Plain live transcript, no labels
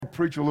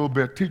preach a little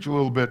bit, teach a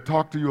little bit,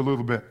 talk to you a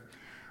little bit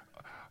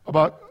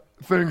about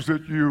things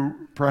that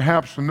you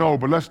perhaps know,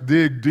 but let's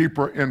dig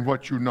deeper in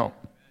what you know.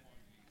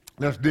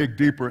 Let's dig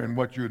deeper in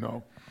what you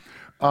know.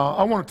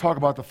 I want to talk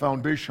about the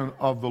foundation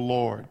of the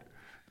Lord.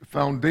 The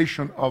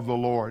foundation of the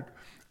Lord.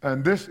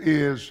 And this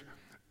is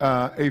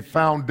a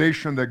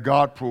foundation that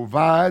God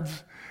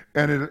provides,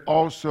 and it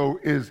also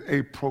is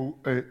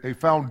a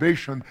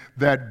foundation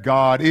that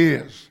God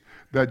is,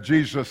 that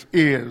Jesus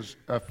is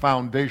a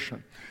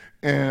foundation.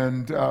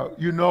 And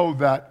you know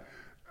that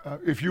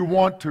if you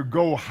want to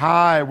go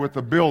high with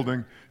the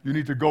building, you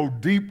need to go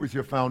deep with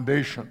your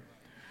foundation.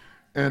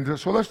 And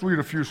so let's read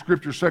a few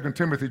scriptures, 2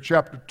 Timothy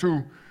chapter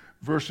 2,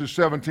 verses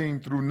 17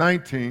 through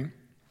 19.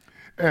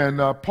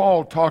 And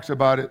Paul talks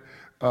about it,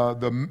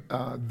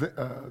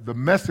 the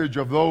message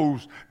of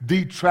those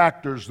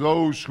detractors,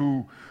 those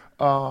who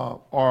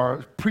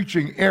are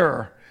preaching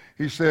error.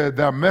 He said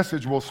their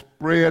message will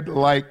spread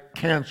like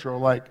cancer,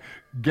 like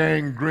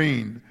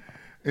gangrene.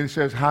 And he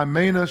says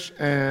Hymenaeus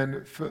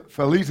and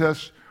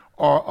Philetus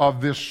are of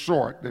this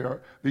sort.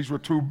 These were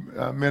two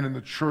men in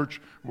the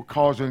church who were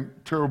causing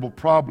terrible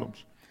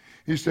problems.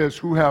 He says,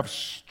 who have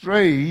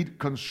strayed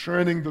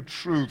concerning the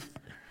truth.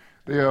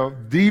 They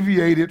have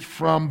deviated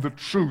from the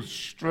truth,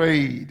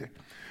 strayed,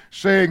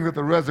 saying that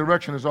the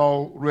resurrection is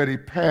already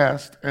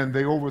past, and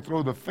they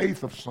overthrow the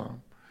faith of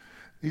some.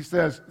 He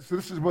says, so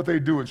this is what they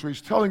do. And so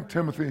he's telling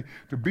Timothy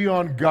to be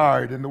on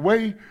guard. And the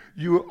way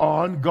you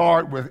are on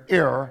guard with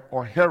error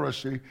or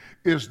heresy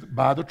is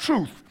by the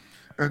truth.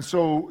 And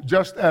so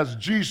just as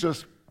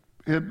Jesus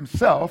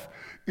himself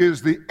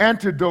is the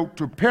antidote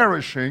to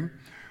perishing,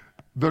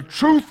 the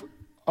truth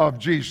of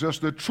Jesus,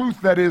 the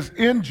truth that is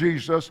in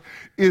Jesus,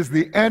 is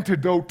the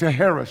antidote to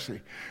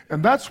heresy.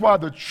 And that's why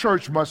the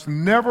church must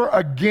never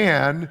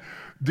again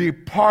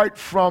depart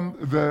from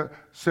the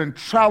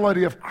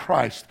centrality of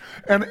Christ.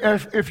 And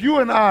if you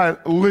and I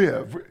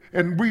live,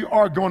 and we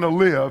are going to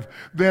live,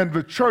 then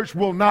the church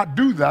will not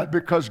do that,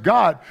 because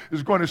God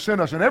is going to send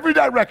us in every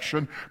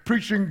direction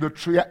preaching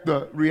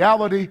the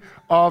reality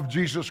of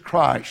Jesus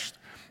Christ,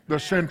 the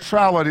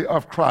centrality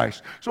of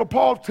Christ. So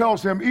Paul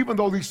tells him, even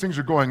though these things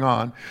are going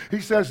on, he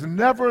says,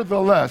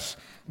 nevertheless,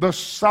 the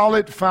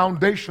solid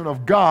foundation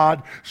of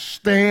God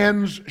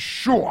stands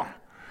sure.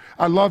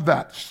 I love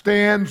that,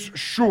 stands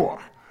sure.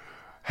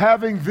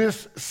 Having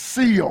this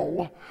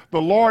seal,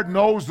 the Lord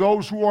knows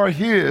those who are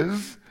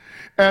his,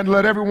 and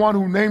let everyone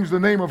who names the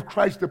name of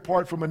Christ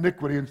depart from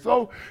iniquity. And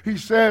so he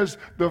says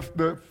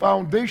the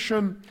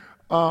foundation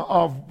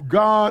of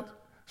God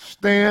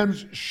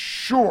stands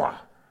sure,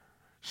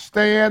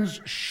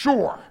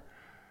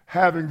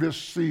 having this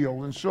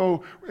seal. And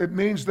so it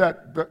means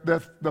that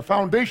the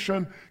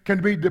foundation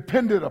can be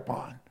depended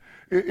upon.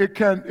 It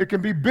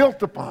can be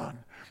built upon.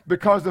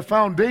 Because the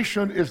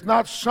foundation is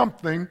not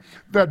something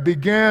that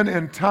began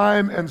in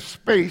time and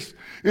space.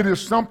 It is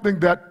something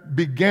that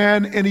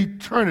began in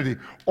eternity,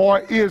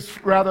 or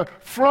is rather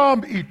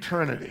from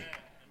eternity.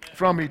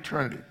 From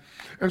eternity.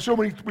 And so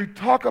when we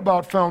talk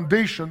about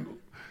foundation,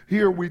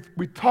 here we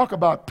talk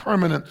about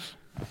permanence.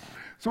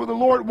 So the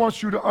Lord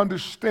wants you to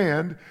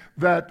understand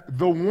that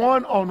the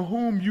one on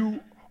whom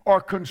you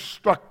are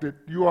constructed,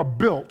 you are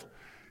built,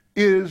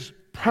 is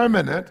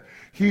permanent.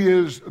 He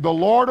is the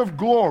Lord of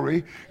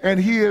glory, and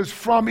he is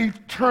from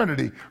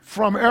eternity,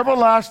 from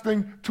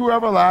everlasting to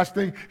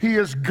everlasting. He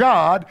is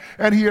God,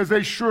 and he is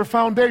a sure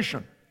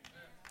foundation.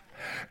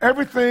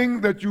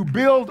 Everything that you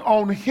build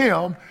on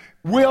him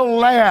will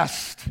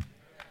last.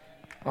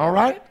 All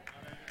right?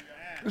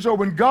 And so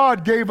when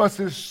God gave us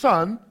his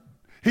son,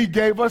 he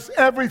gave us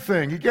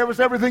everything. He gave us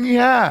everything he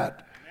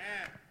had.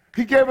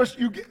 He gave us,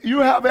 you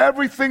have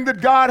everything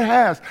that God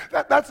has.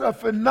 That's a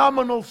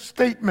phenomenal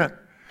statement.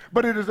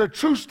 But it is a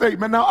true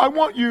statement. Now, I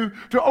want you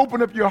to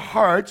open up your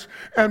hearts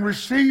and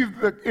receive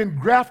the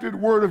engrafted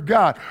word of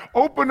God.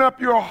 Open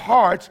up your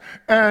hearts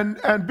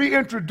and be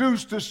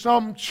introduced to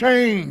some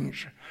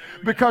change,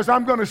 because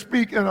I'm going to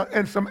speak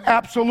in some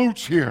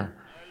absolutes here.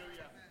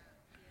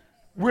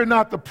 We're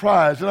not the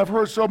prize. And I've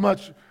heard so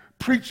much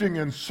preaching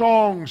and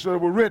songs that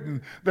were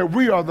written that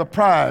we are the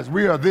prize.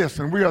 We are this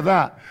and we are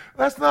that.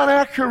 That's not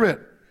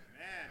accurate.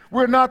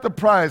 We're not the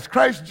prize.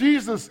 Christ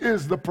Jesus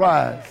is the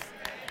prize.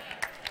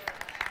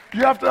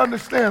 You have to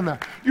understand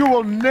that. You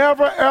will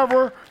never,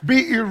 ever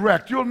be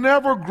erect. You'll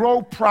never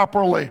grow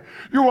properly.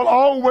 You will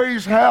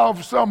always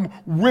have some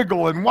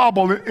wiggle and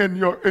wobble in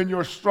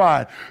your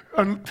stride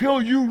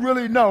until you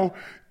really know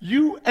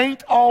you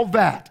ain't all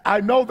that. I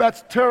know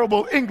that's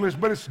terrible English,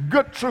 but it's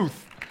good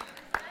truth.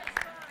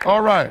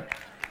 All right.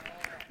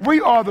 We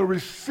are the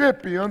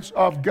recipients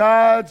of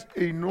God's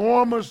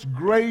enormous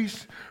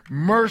grace,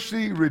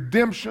 mercy,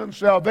 redemption,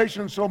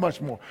 salvation, so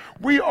much more.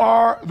 We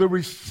are the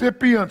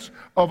recipients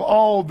of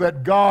all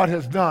that God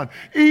has done,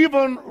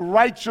 even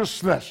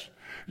righteousness.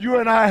 You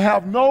and I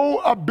have no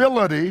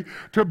ability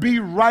to be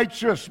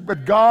righteous,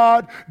 but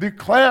God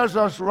declares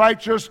us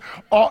righteous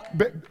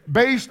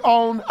based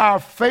on our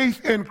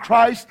faith in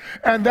Christ,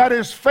 and that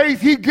is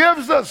faith he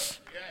gives us.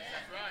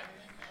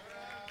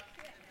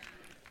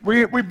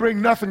 We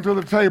bring nothing to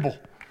the table.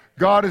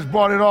 God has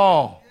bought it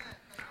all.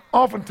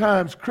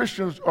 Oftentimes,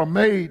 Christians are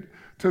made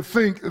to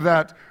think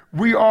that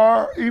we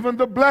are even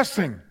the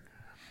blessing.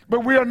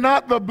 But we are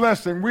not the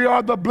blessing. We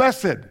are the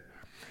blessed.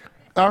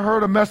 I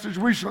heard a message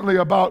recently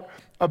about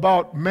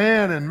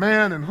man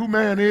and who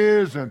man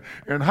is and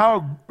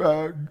how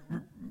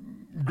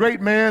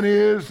great man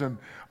is and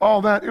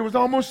all that. It was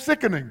almost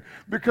sickening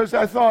because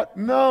I thought,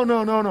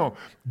 no.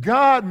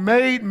 God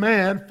made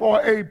man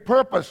for a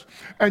purpose,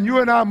 and you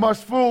and I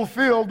must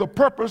fulfill the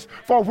purpose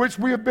for which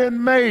we have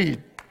been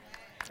made.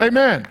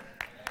 Amen.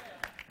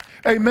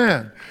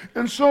 Amen.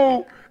 And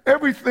so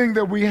everything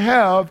that we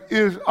have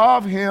is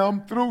of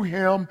him, through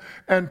him,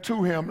 and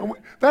to him. And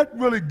that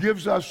really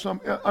gives us some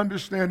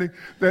understanding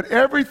that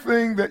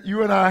everything that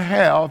you and I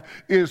have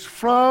is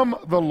from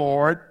the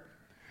Lord,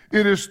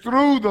 it is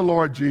through the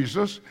Lord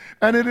Jesus,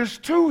 and it is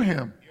to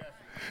him.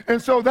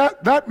 And so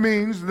that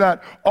means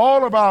that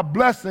all of our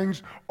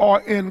blessings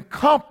are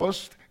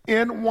encompassed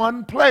in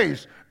one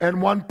place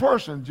and one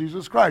person,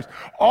 Jesus Christ.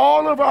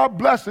 All of our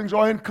blessings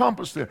are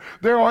encompassed there.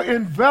 They are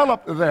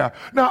enveloped there.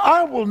 Now,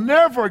 I will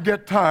never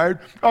get tired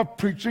of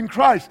preaching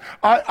Christ.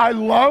 I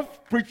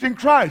love preaching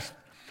Christ.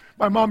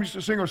 My mom used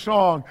to sing a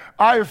song,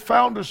 I have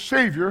found a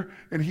Savior,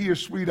 and he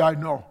is sweet, I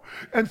know.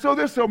 And so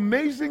this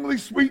amazingly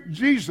sweet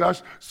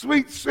Jesus,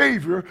 sweet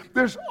Savior,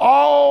 this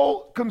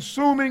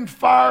all-consuming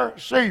fire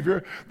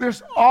Savior,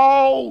 this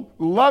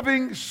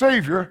all-loving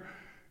Savior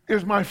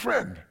is my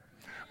friend.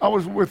 I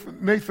was with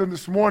Nathan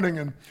this morning,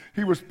 and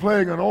he was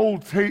playing an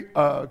old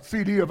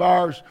CD of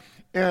ours,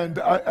 and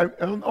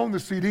on the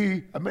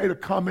CD, I made a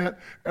comment,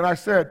 and I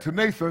said to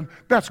Nathan,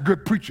 that's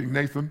good preaching,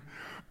 Nathan.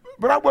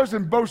 But I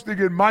wasn't boasting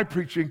in my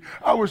preaching.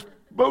 I was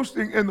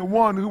boasting in the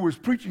one who was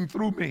preaching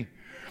through me.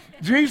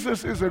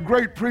 Jesus is a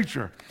great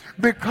preacher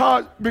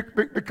because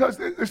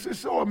this is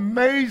so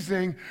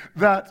amazing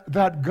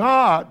that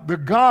God, the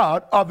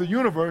God of the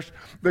universe,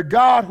 the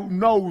God who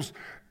knows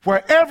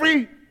where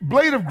every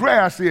blade of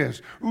grass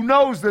is, who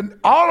knows that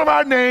all of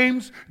our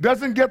names,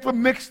 doesn't get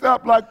them mixed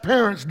up like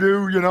parents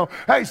do,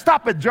 Hey,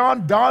 stop it,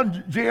 John,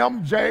 Don,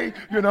 Jim, Jay,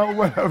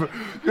 whatever.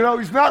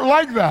 He's not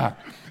like that.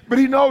 But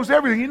he knows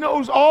everything. He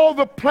knows all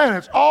the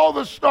planets, all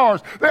the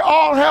stars. They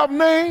all have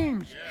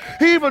names.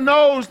 He even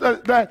knows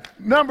that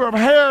number of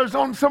hairs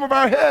on some of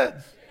our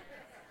heads.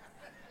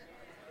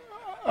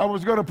 I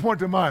was going to point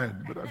to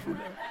mine, but I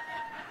forgot.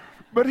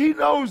 But he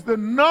knows the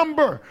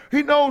number.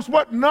 He knows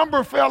what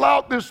number fell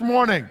out this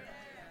morning.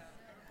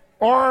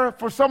 Or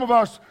for some of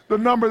us, the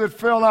number that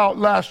fell out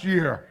last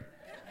year.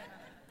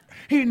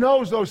 He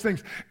knows those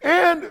things.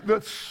 And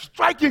the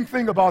striking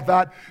thing about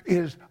that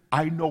is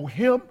I know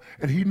him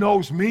and he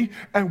knows me,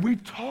 and we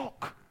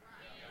talk.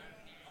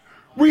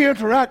 We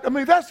interact. I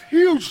mean, that's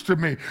huge to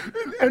me.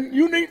 And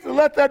you need to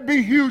let that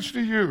be huge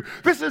to you.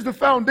 This is the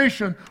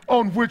foundation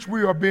on which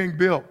we are being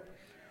built.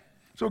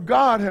 So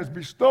God has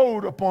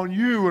bestowed upon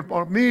you and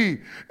upon me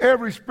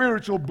every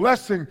spiritual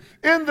blessing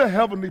in the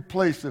heavenly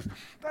places.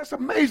 That's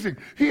amazing.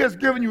 He has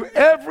given you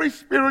every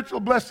spiritual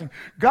blessing.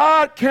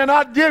 God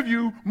cannot give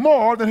you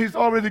more than he's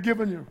already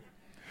given you.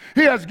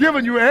 He has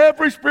given you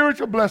every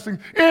spiritual blessing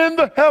in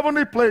the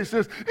heavenly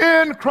places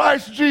in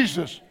Christ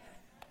Jesus.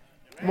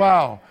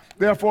 Wow.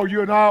 Therefore,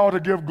 you and I ought to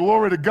give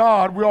glory to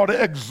God. We ought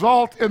to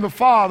exalt in the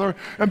Father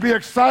and be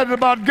excited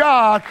about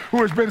God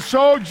who has been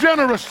so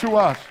generous to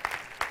us.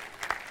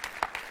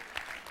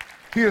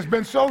 He has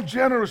been so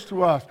generous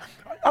to us.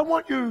 I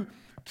want you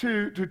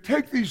to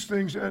take these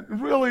things and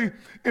really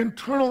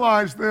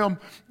internalize them.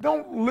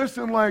 Don't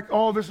listen like,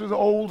 oh, this is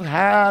old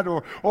hat,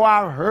 or oh,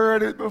 I've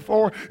heard it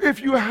before.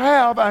 If you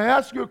have, I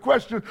ask you a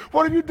question,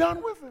 what have you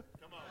done with it?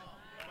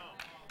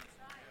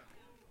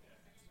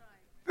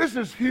 This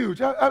is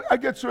huge. I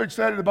get so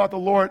excited about the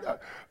Lord.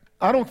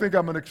 I don't think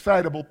I'm an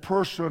excitable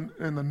person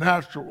in the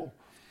natural.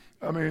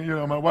 I mean,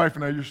 my wife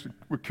and I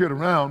would kid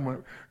around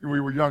when we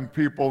were young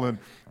people,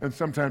 and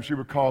sometimes she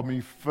would call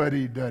me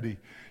fuddy-duddy.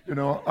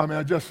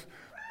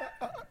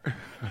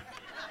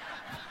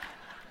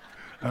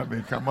 I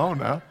mean, come on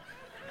now.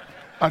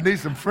 I need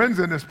some friends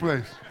in this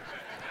place.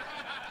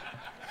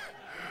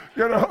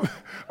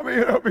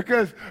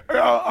 Because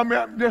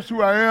I'm just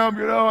who I am,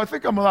 I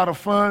think I'm a lot of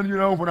fun,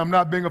 when I'm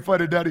not being a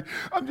fuddy-duddy.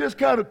 I'm just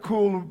kind of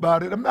cool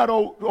about it. I'm not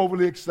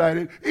overly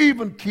excited,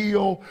 even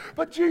keel.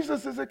 But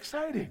Jesus is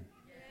exciting.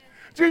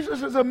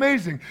 Jesus is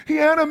amazing. He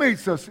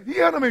animates us.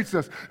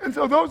 And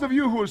so those of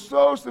you who are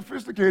so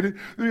sophisticated,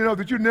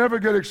 that you never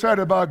get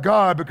excited about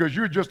God because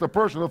you're just a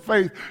person of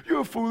faith,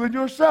 you're fooling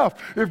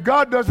yourself. If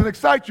God doesn't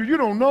excite you, you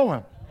don't know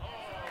him.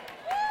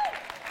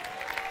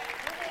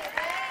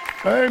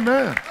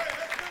 Amen.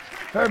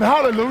 And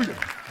hallelujah.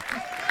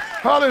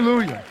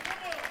 Hallelujah.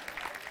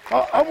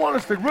 I want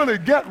us to really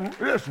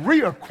just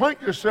reacquaint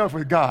yourself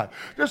with God.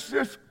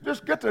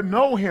 Just get to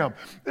know him.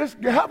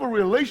 Just have a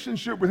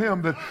relationship with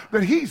him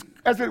that he's,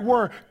 as it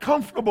were,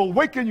 comfortable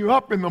waking you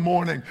up in the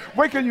morning,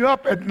 waking you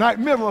up at night,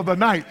 middle of the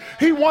night.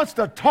 He wants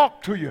to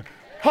talk to you.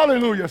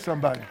 Hallelujah,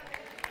 somebody.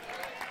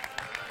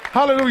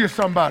 Hallelujah,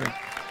 somebody.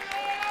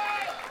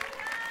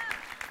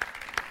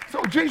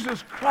 So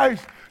Jesus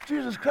Christ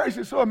Jesus Christ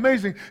is so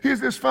amazing. He is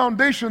this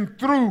foundation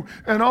through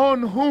and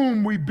on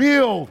whom we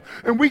build.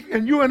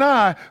 And you and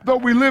I, though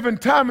we live in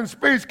time and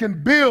space,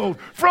 can build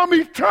from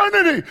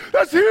eternity.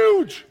 That's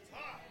huge.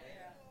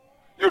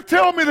 You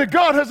tell me that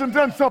God hasn't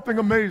done something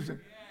amazing.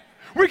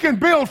 We can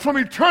build from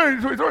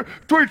eternity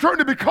to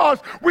eternity because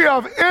we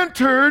have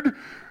entered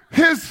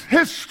His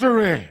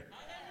history.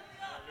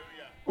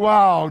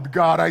 Wow,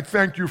 God, I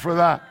thank you for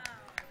that.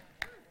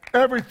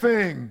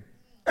 Everything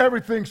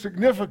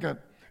significant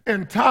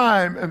in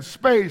time and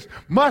space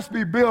must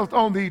be built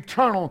on the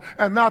eternal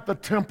and not the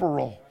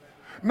temporal.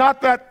 Not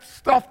that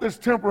stuff that's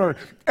temporary.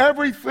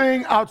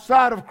 Everything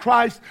outside of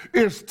Christ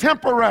is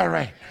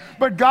temporary.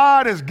 But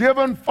God has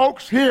given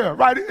folks here,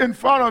 right in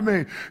front of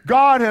me,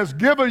 God has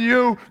given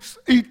you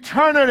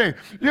eternity.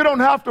 You don't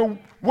have to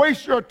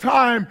waste your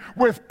time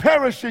with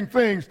perishing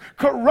things,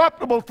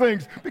 corruptible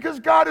things,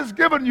 because God has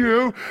given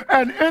you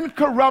an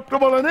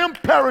incorruptible and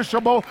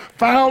imperishable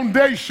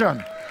foundation.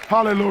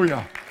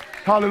 Hallelujah.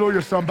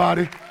 Hallelujah,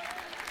 somebody.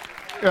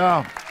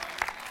 Yeah.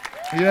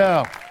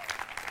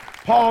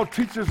 Paul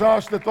teaches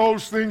us that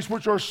those things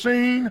which are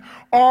seen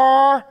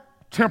are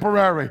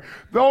temporary.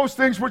 Those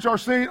things which are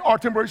seen are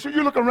temporary. So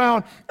you look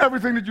around,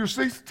 everything that you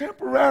see is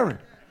temporary.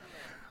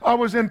 I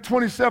was in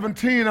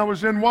 2017, I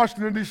was in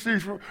Washington, D.C.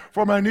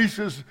 for my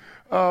niece's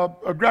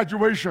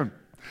graduation.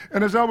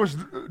 And as I was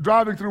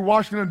driving through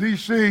Washington,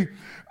 D.C.,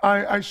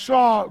 I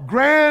saw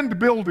grand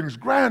buildings,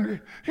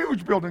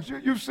 huge buildings.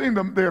 You've seen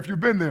them there if you've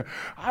been there.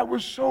 I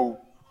was so,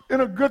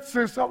 in a good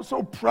sense, I was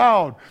so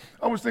proud.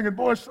 I was thinking,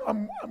 boys,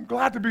 I'm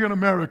glad to be an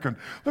American.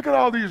 Look at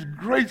all these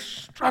great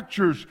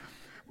structures,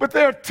 but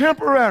they're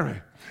temporary.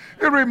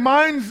 It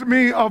reminds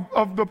me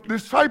of the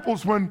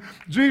disciples when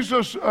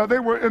Jesus, they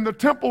were in the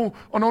temple,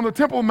 on the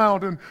Temple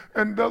Mount,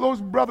 and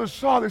those brothers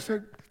saw, they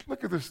said,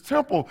 look at this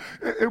temple.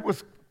 It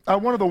was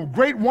one of the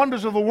great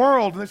wonders of the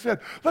world. And they said,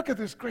 look at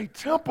this great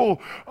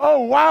temple. Oh,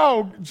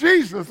 wow,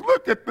 Jesus,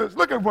 look at this.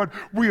 Look at what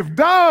we have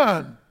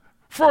done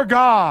for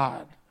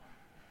God.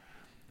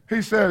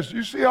 He says,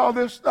 you see all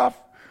this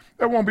stuff?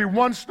 There won't be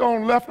one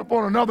stone left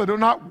upon another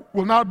that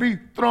will not be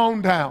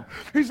thrown down.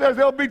 He says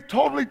they'll be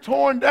totally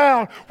torn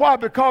down. Why?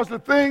 Because the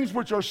things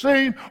which are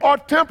seen are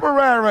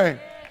temporary.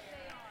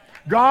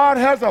 God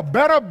has a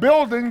better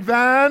building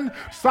than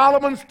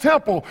Solomon's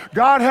temple.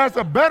 God has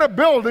a better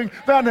building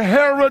than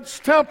Herod's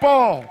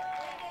temple.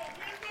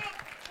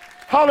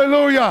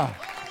 Hallelujah.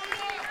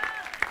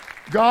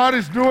 God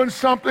is doing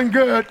something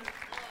good.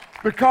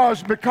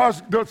 Because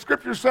the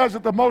scripture says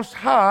that the Most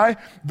High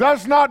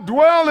does not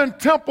dwell in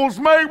temples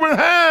made with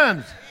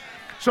hands.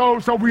 So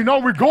we know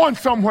we're going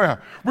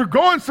somewhere. We're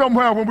going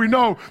somewhere when we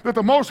know that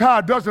the Most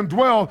High doesn't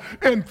dwell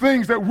in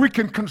things that we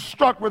can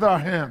construct with our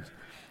hands.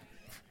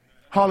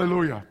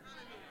 Hallelujah.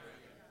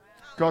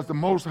 Because the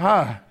Most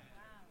High,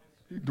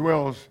 He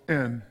dwells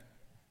in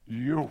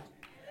you.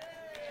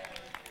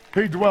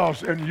 He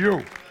dwells in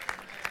you.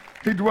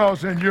 He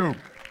dwells in you.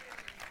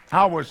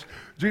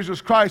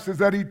 Jesus Christ is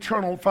that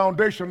eternal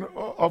foundation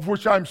of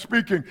which I'm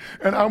speaking.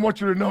 And I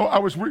want you to know,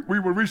 we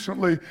were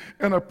recently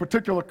in a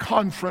particular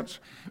conference,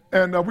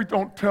 and we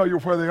don't tell you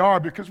where they are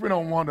because we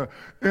don't want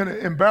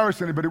to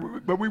embarrass anybody,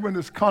 but we were in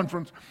this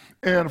conference,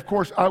 and of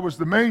course I was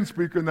the main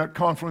speaker in that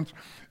conference,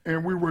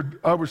 and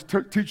I was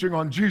teaching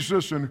on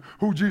Jesus and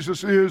who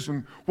Jesus is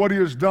and what He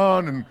has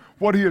done and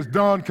what He has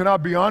done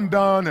cannot be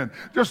undone, and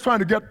just trying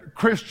to get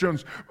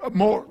Christians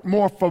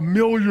more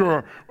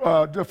familiar,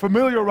 to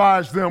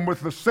familiarize them with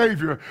the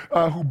Savior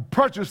who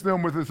purchased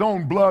them with His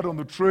own blood on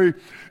the tree.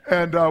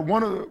 And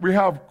we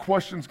have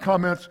questions,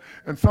 comments,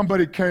 and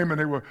somebody came and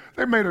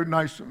they made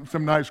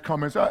some nice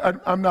comments.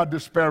 I'm not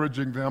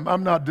disparaging them.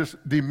 I'm not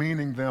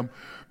demeaning them.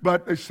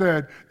 But they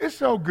said, it's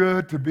so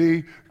good to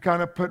be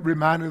kind of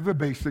reminded of the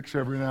basics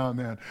every now and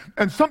then.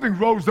 And something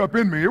rose up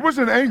in me. It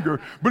wasn't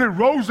anger, but it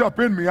rose up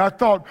in me. I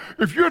thought,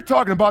 if you're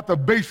talking about the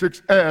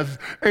basics as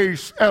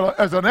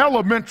an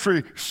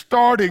elementary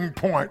starting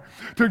point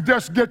to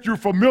just get you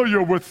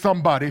familiar with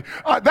somebody,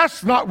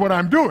 that's not what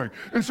I'm doing.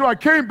 And so I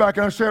came back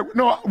and I said,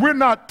 no, we're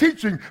not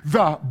teaching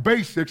the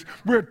basics.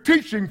 We're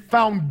teaching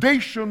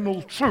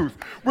foundational truth.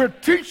 We're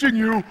teaching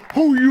you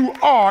who you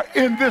are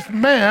in this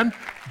man,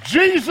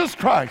 Jesus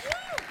Christ.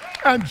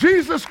 And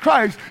Jesus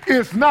Christ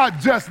is not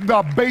just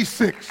the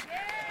basics.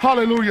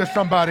 Hallelujah,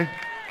 somebody.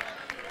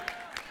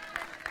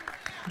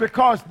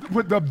 Because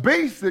with the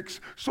basics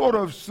sort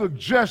of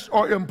suggest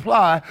or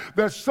imply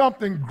that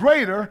something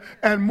greater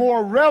and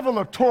more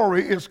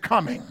revelatory is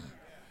coming.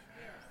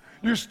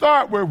 You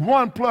start with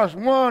 1 +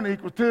 1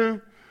 =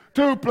 2,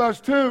 2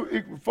 +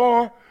 2 =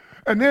 4,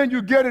 and then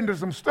you get into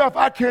some stuff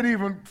I can't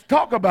even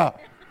talk about.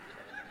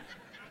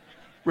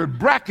 With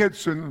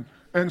brackets and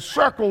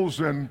circles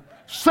and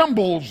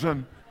symbols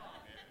no,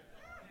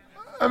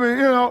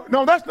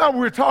 that's not what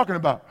we're talking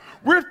about.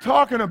 We're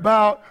talking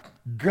about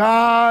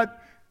God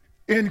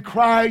in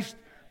Christ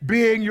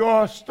being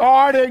your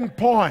starting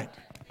point.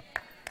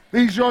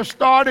 He's your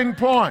starting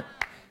point.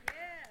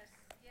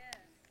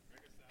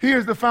 He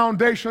is the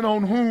foundation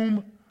on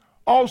whom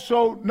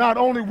also not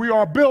only we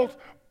are built,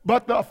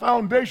 but the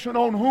foundation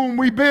on whom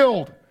we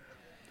build.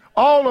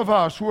 All of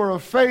us who are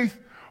of faith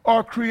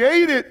are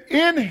created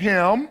in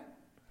him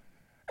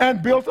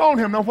and built on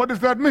him. Now, what does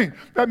that mean?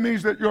 That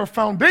means that your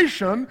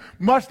foundation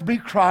must be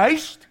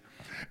Christ,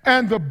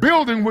 and the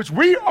building which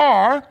we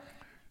are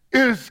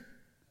is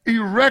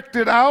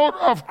erected out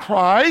of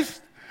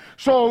Christ.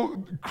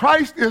 So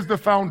Christ is the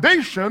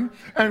foundation,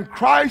 and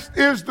Christ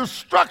is the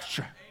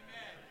structure.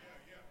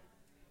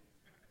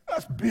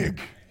 That's big.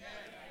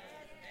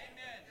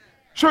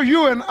 So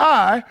you and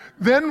I,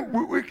 then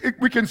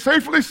we can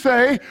safely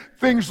say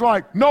things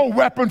like, no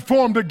weapon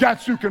formed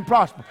against you can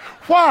prosper.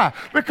 Why?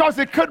 Because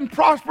it couldn't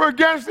prosper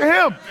against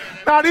him.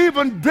 Not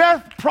even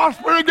death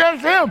prospered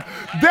against him.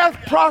 Death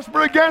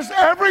prospered against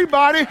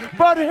everybody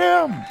but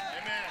him.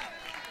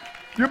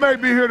 You may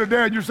be here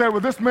today and you say,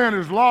 well, this man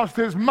has lost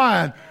his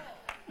mind.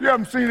 You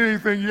haven't seen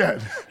anything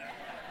yet.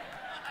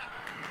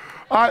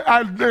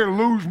 I dare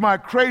lose my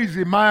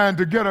crazy mind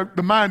to get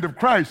the mind of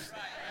Christ.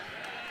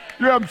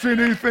 You haven't seen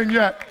anything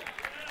yet.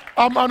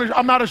 I'm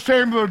not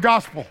ashamed of the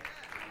gospel.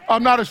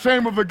 I'm not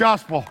ashamed of the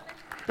gospel.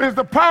 It is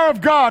the power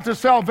of God to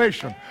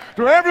salvation,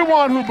 to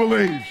everyone who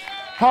believes.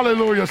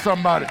 Hallelujah,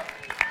 somebody.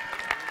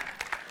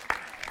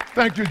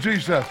 Thank you,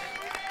 Jesus.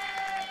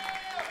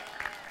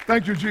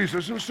 Thank you,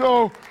 Jesus. And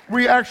so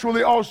we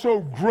actually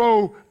also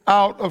grow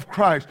out of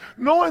Christ.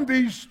 Knowing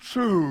these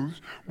truths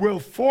will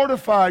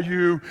fortify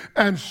you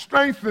and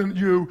strengthen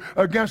you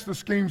against the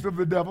schemes of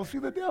the devil. See,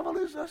 the devil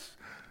is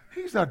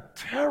he's a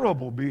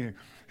terrible being.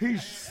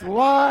 He's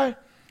sly,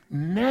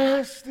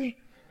 nasty.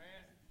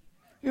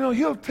 You know,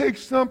 he'll take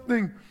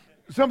something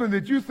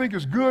that you think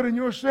is good in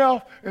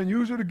yourself and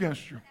use it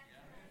against you.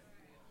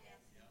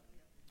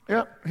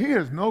 Yeah, he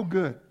is no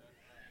good.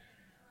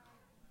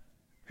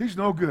 He's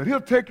no good.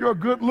 He'll take your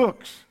good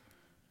looks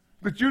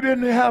that you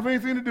didn't have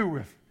anything to do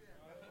with.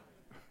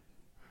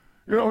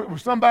 You know, it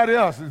was somebody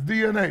else's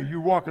DNA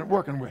you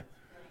working with.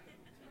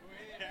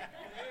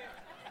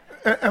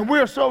 And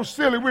we're so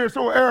silly, we're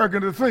so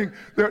arrogant to think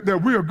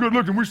that we are good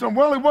looking. We're saying,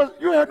 well,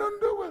 you had nothing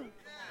to do with it.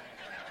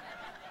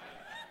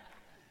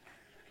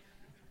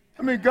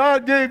 I mean,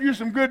 God gave you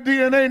some good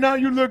DNA, now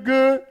you look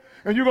good,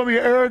 and you're going to be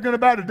arrogant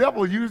about it. The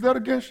devil will use that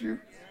against you.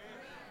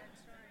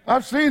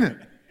 I've seen it.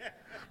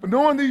 But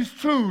knowing these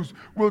truths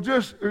will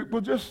just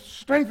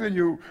strengthen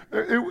you.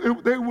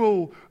 They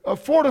will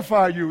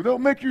fortify you. They'll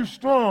make you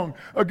strong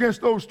against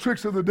those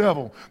tricks of the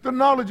devil. The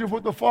knowledge of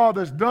what the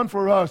Father has done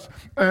for us,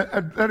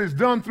 that is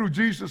done through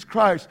Jesus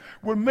Christ,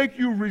 will make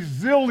you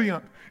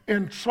resilient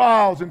in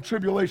trials and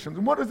tribulations.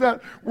 And what does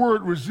that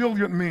word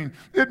resilient mean?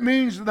 It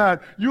means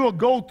that you will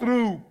go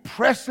through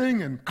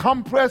pressing and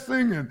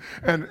compressing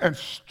and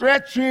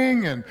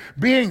stretching and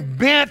being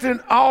bent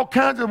in all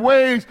kinds of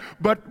ways,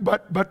 but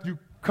you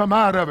come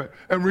out of it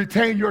and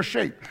retain your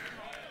shape.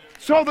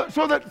 So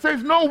that it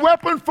says no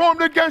weapon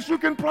formed against you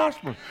can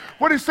prosper.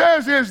 What it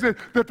says is that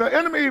the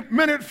enemy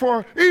meant it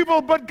for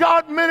evil, but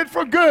God meant it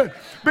for good,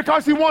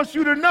 because he wants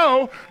you to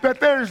know that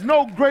there is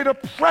no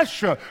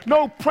pressure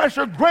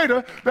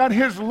greater than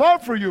his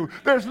love for you.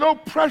 There's no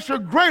pressure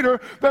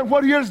greater than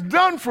what he has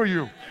done for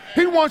you.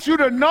 He wants you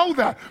to know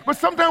that. But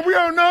sometimes we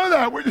don't know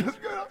that. We're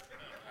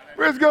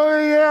just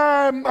going,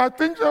 yeah, I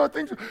think so.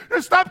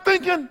 Just stop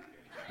thinking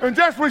and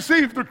just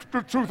receive the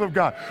truth of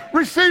God.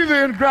 Receive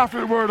the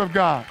engrafted word of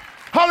God.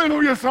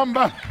 Hallelujah,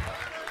 somebody.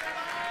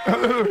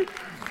 Hallelujah.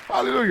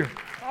 Hallelujah.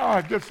 Oh,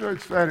 I get so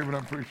excited when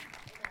I'm preaching.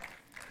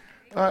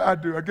 I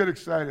do. I get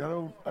excited.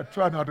 I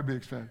try not to be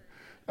excited.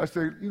 I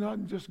say,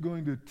 I'm just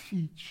going to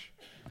teach.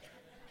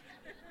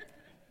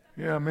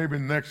 Yeah, maybe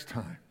next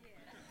time.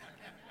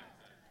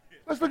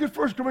 Let's look at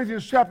 1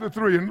 Corinthians chapter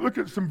 3 and look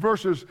at some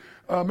verses,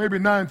 maybe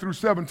 9 through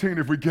 17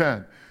 if we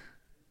can.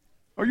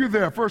 Are you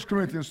there? 1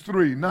 Corinthians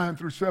 3, 9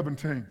 through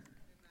 17.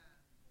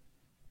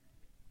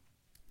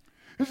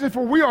 He said,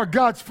 for we are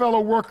God's fellow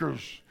workers.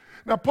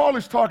 Now, Paul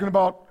is talking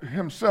about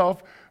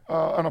himself,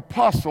 an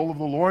apostle of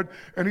the Lord,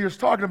 and he is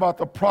talking about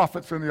the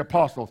prophets and the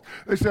apostles.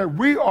 They said,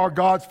 we are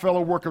God's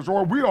fellow workers,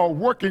 or we are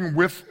working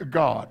with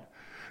God.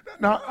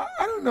 Now,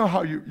 I don't know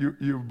how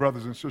you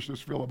brothers and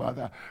sisters feel about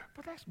that,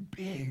 but that's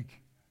big.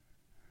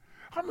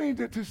 I mean,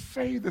 to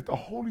say that the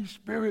Holy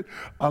Spirit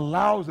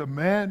allows a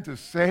man to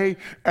say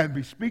and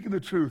be speaking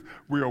the truth,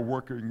 we are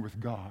working with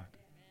God.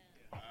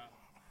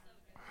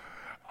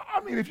 I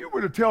mean, if you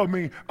were to tell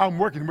me I'm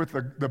working with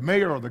the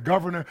mayor or the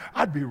governor,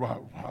 I'd be,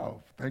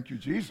 wow, thank you,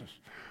 Jesus.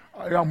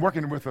 I'm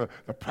working with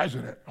the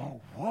president. Oh,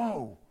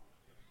 whoa.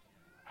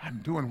 I'm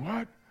doing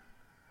what?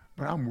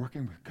 But I'm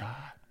working with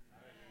God.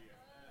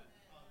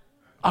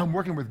 I'm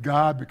working with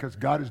God because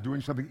God is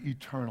doing something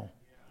eternal.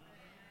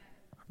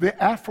 The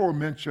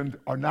aforementioned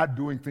are not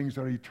doing things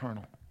that are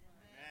eternal.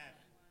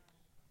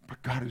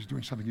 But God is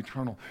doing something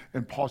eternal.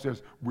 And Paul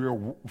says, we're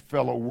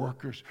fellow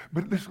workers.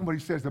 But listen to what he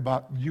says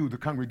about you, the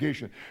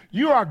congregation.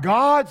 You are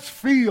God's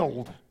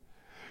field.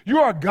 You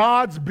are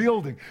God's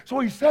building. So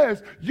he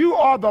says, you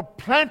are the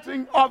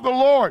planting of the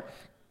Lord.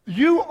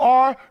 You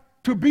are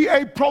to be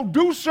a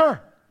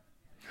producer.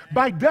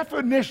 By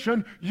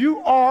definition, you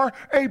are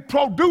a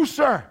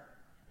producer.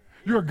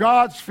 You're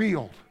God's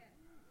field.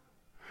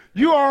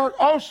 You are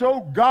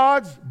also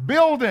God's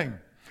building.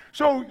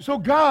 So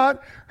God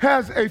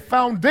has a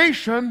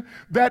foundation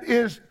that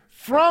is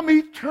from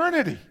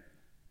eternity.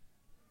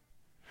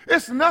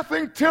 It's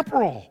nothing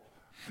temporal.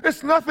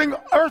 It's nothing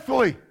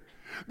earthly.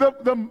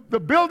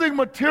 The building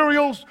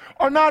materials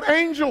are not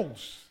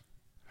angels.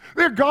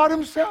 They're God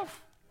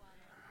himself.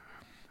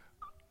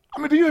 I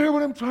mean, do you hear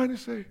what I'm trying to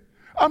say?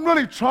 I'm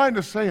really trying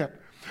to say it.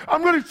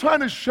 I'm really trying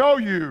to show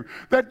you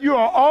that you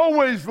are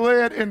always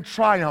led in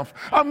triumph.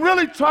 I'm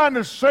really trying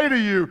to say to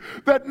you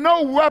that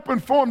no weapon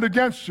formed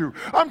against you.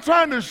 I'm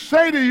trying to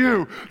say to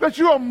you that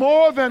you are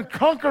more than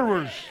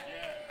conquerors.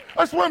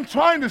 That's what I'm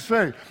trying to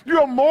say.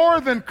 You are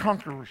more than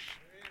conquerors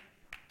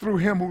through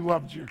him who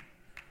loved you.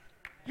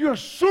 You're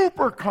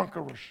super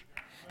conquerors.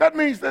 That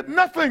means that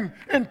nothing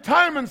in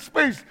time and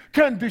space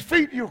can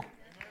defeat you.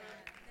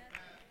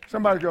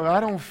 Somebody goes, I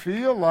don't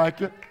feel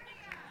like it.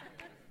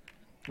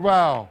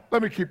 Wow.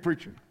 Let me keep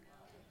preaching.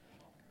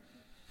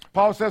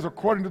 Paul says,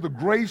 according to the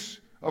grace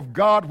of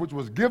God which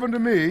was given to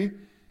me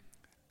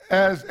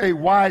as a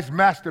wise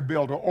master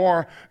builder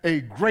or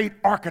a great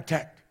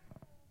architect.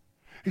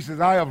 He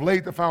says, I have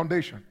laid the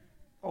foundation.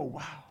 Oh,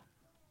 wow.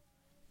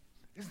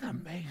 Isn't that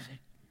amazing?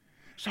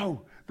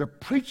 So the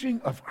preaching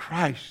of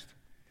Christ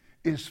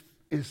is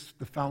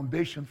the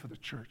foundation for the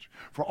church,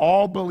 for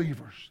all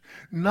believers,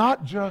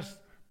 not just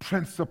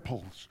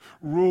principles,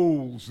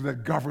 rules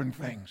that govern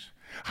things.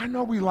 I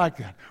know we like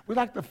that. We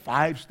like the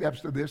 5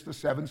 steps to this, the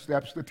 7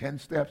 steps, the 10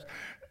 steps.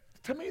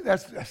 To me,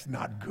 that's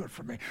not good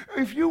for me.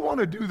 If you want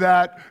to do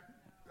that,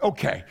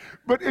 okay.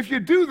 But if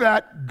you do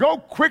that, go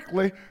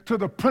quickly to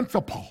the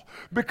principle,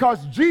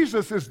 because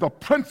Jesus is the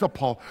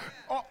principle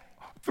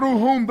through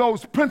whom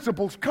those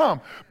principles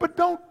come. But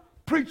don't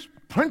preach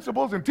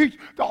principles and teach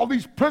all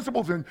these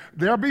principles, and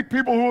there'll be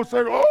people who will say,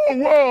 oh,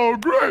 wow,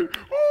 great.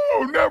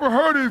 Oh, never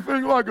heard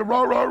anything like it,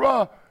 rah, rah,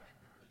 rah.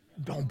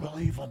 Don't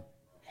believe them.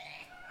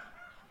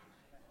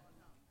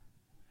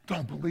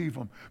 Don't believe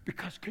them.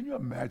 Because can you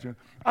imagine?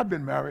 I've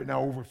been married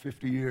now over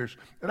 50 years,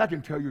 and I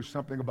can tell you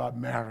something about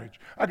marriage.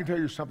 I can tell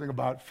you something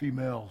about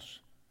females.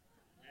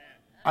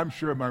 I'm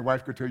sure my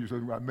wife could tell you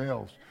something about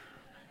males,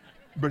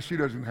 but she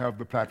doesn't have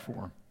the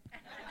platform.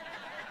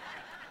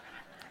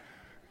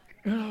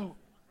 You know,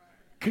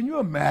 can you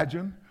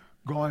imagine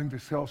going to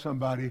tell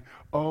somebody,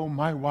 oh,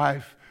 my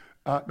wife,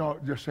 no,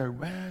 just say,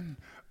 man,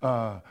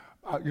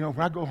 when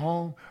I go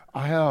home,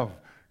 I have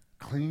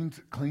clean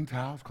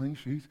towels, clean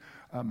sheets,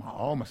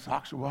 all my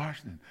socks are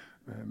washed, and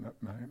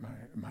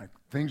my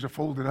things are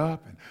folded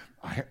up, and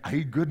I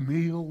eat good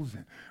meals,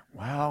 and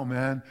wow,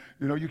 man.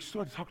 You know, you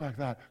sort of talk like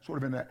that, sort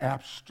of in the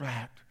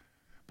abstract,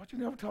 but you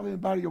never tell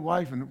anybody your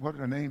wife and what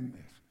her name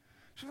is.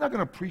 She's not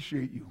going to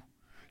appreciate you.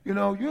 You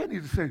know, you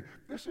need to say,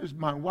 this is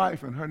my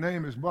wife, and her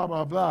name is blah,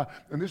 blah, blah,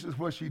 and this is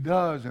what she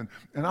does, and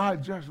I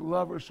just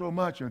love her so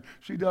much, and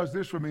she does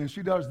this for me, and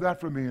she does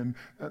that for me, and,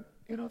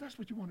 you know, that's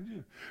what you want to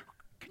do.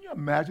 Can you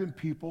imagine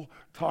people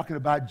talking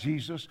about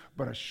Jesus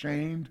but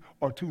ashamed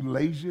or too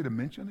lazy to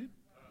mention him?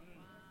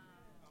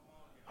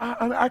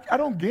 I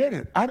don't get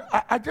it.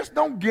 I just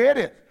don't get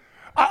it.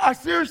 I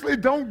seriously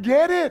don't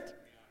get it.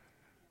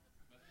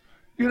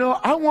 You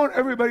know, I want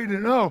everybody to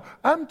know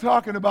I'm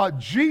talking about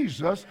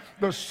Jesus,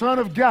 the Son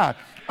of God.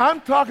 I'm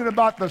talking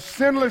about the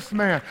sinless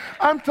man.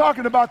 I'm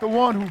talking about the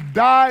one who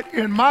died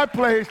in my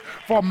place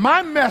for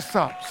my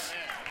mess-ups.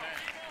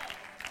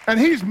 And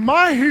he's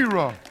my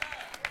hero.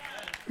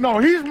 No,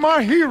 he's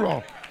my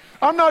hero.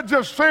 I'm not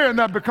just saying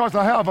that because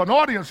I have an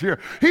audience here.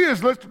 He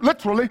is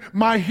literally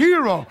my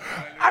hero.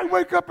 I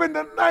wake up in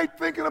the night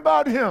thinking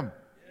about him.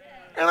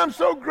 And I'm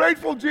so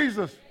grateful,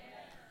 Jesus,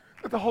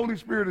 that the Holy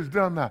Spirit has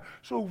done that.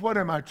 So what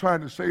am I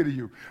trying to say to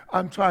you?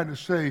 I'm trying to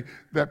say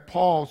that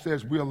Paul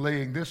says we're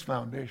laying this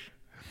foundation.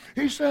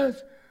 He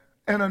says,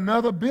 and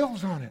another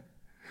builds on it.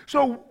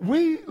 So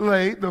we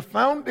lay the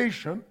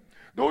foundation.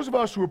 Those of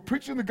us who are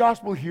preaching the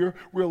gospel here,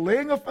 we're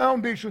laying a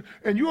foundation,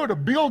 and you are to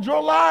build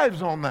your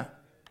lives on that.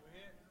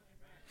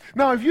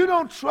 Now, if you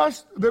don't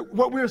trust that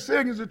what we're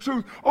saying is the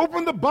truth,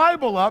 open the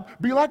Bible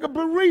up, be like a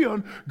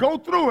Berean, go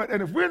through it.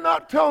 And if we're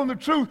not telling the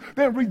truth,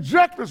 then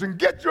reject us and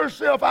get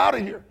yourself out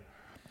of here.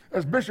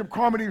 As Bishop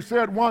Carmody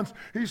said once,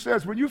 he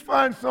says, when you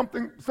find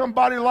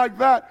somebody like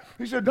that,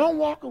 he said, don't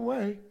walk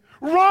away,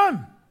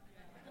 run.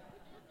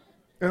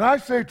 And I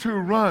say to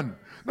run.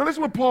 Now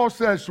listen what Paul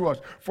says to us.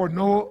 For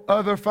no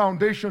other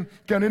foundation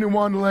can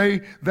anyone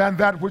lay than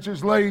that which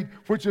is laid,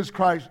 which is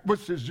Christ,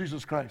 which is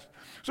Jesus Christ.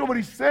 So what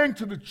he's saying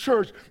to the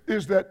church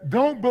is that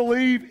don't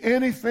believe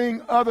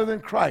anything other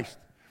than Christ.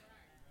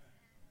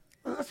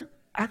 That's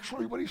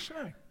actually what he's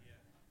saying.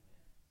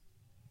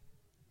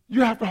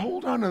 You have to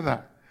hold on to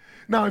that.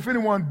 Now, if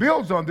anyone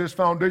builds on this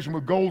foundation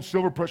with gold,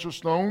 silver, precious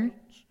stones,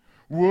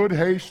 wood,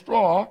 hay,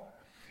 straw,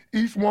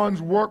 each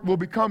one's work will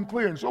become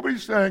clear. And so what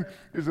he's saying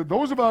is that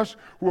those of us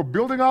who are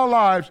building our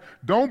lives,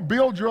 don't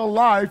build your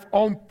life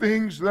on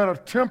things that are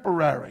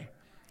temporary.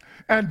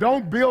 And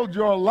don't build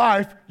your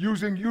life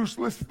using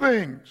useless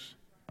things.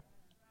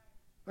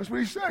 That's what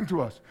he's saying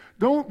to us.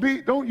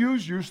 Don't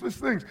use useless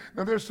things.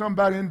 Now there's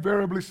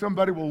invariably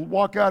somebody will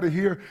walk out of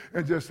here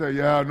and just say,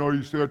 yeah, I know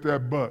you said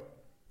that, but.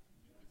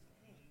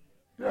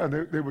 Yeah,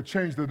 they would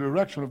change the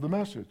direction of the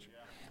message.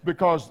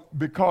 Because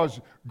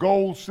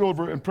gold,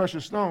 silver, and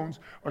precious stones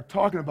are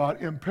talking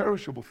about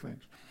imperishable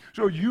things.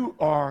 So you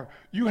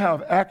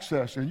have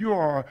access, and you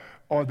are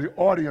the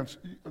audience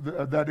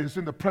that is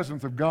in the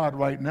presence of God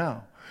right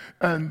now.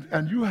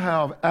 And you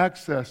have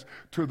access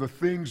to the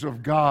things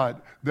of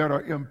God that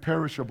are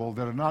imperishable,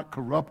 that are not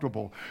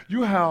corruptible.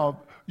 You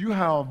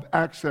have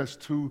access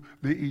to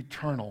the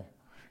eternal.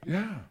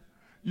 Yeah.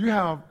 You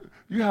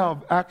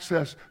have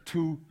access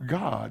to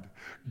God.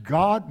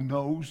 God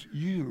knows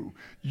you.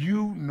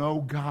 You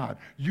know God.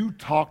 You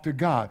talk to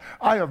God.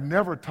 I have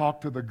never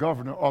talked to the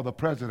governor or the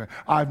president.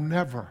 I've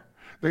never.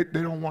 They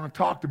don't want to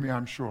talk to me,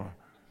 I'm sure.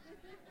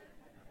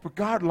 But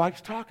God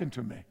likes talking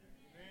to me.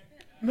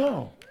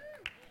 No.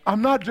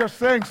 I'm not just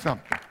saying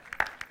something.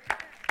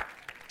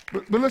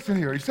 But listen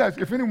here. He says,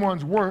 if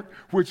anyone's work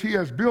which he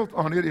has built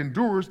on it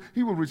endures,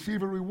 he will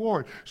receive a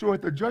reward. So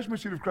at the judgment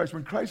seat of Christ,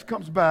 when Christ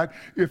comes back,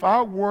 if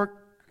our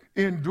work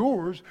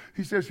endures,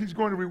 he says he's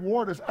going to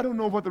reward us. I don't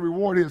know what the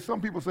reward is.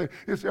 Some people say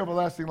it's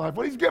everlasting life.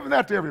 Well, he's giving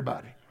that to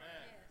everybody.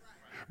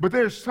 But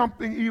there's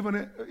something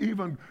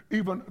even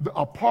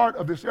a part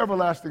of this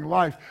everlasting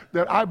life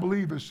that I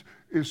believe is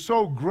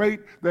so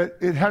great that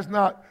it has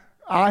not,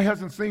 eye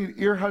hasn't seen,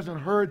 ear hasn't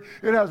heard,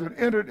 it hasn't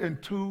entered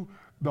into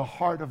the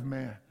heart of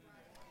man.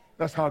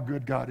 That's how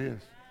good God is.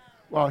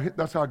 Well,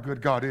 that's how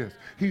good God is.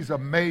 He's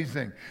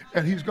amazing,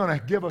 and he's going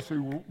to give us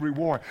a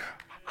reward.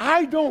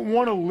 I don't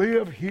want to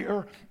live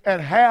here and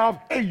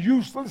have a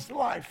useless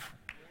life.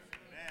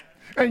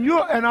 And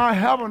you and I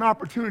have an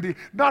opportunity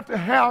not to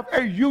have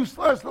a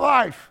useless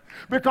life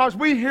because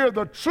we hear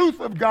the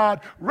truth of God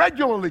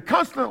regularly,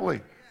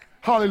 constantly.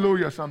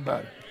 Hallelujah,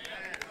 somebody.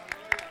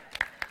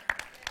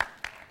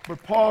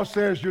 But Paul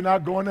says you're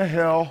not going to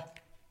hell.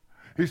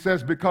 He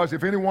says, because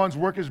if anyone's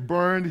work is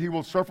burned, he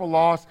will suffer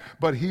loss,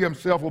 but he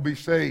himself will be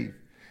saved,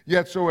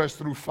 yet so as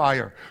through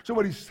fire. So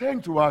what he's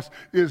saying to us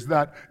is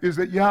that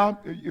yeah,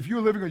 if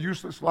you're living a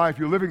useless life,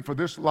 you're living for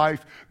this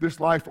life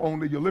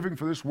only, you're living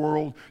for this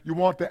world, you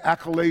want the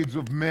accolades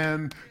of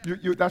men,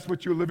 that's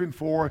what you're living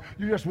for,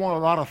 you just want a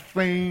lot of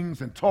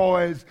things and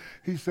toys.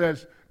 He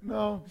says,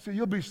 no,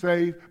 you'll be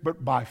saved,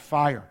 but by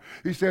fire.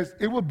 He says,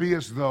 it will be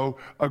as though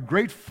a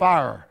great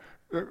fire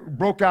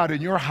broke out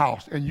in your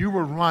house and you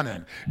were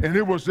running and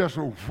it was just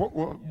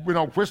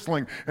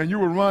whistling and you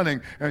were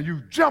running and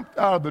you jumped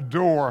out of the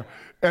door,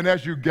 and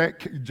as you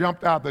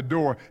jumped out the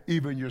door,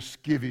 even your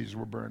skivvies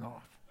were burned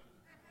off.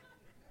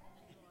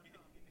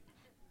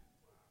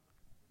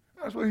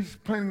 That's what he's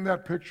painting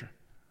that picture.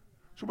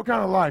 So what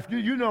kind of life?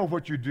 You know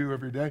what you do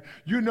every day.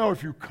 You know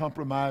if you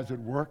compromise at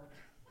work.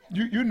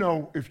 You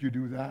know if you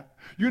do that.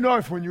 You know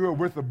if when you're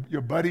with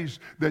your buddies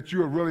that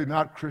you are really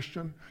not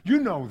Christian. You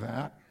know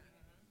that.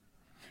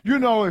 You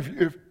know if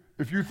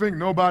you think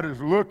nobody's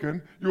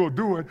looking, you'll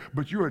do it,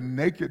 but you are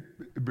naked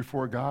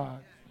before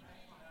God.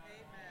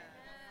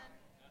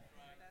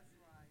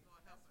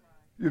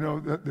 You know,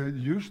 they're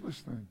useless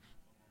things.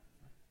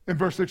 In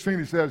verse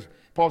 16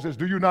 Paul says,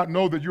 do you not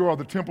know that you are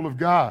the temple of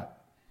God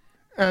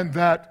and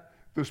that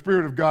the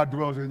Spirit of God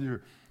dwells in you?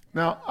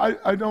 Now,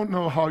 I don't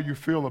know how you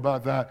feel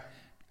about that.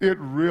 It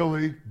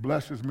really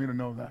blesses me to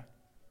know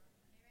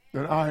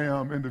that I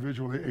am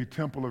individually a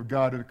temple of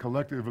God and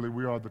collectively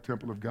we are the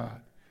temple of God.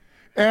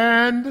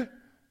 And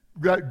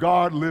that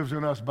God lives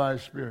in us by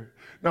His Spirit.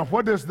 Now,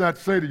 what does that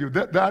say to you?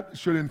 That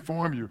should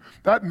inform you.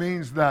 That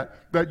means that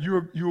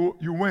you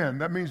win.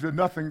 That means that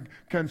nothing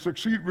can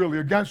succeed really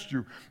against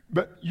you.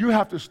 But you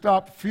have to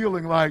stop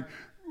feeling like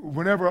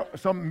whenever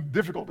some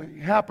difficulty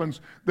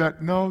happens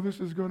that, no, this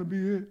is going to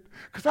be it.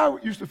 Because I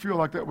used to feel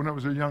like that when I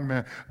was a young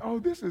man. Oh,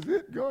 this is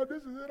it, God,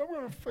 this is it. I'm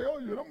going to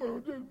fail you. I'm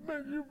going to just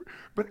make you.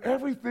 But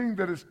everything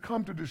that has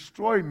come to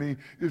destroy me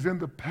is in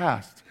the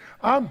past.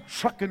 I'm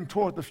trucking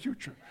toward the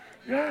future.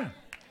 Yeah.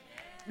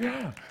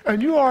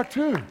 And you are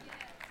too.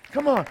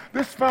 Come on.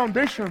 This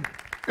foundation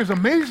is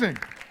amazing.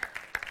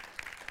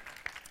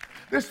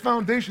 This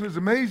foundation is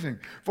amazing.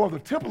 For the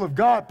temple of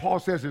God, Paul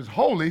says, is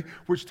holy,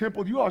 which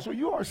temple you are. So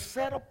you are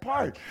set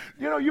apart.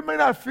 You know, you may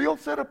not feel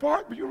set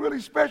apart, but you're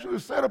really special. You're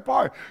set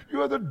apart.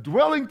 You are the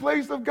dwelling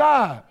place of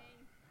God.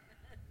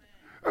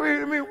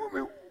 I mean,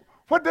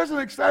 what doesn't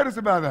excite us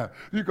about that?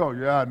 You go,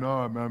 yeah, no,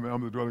 I'm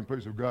the dwelling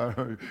place of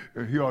God,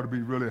 and He ought to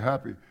be really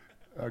happy.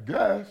 I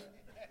guess.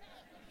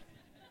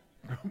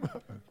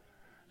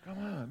 Come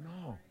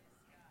on,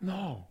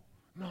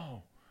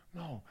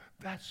 no.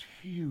 That's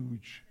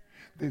huge.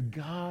 That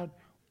God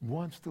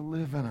wants to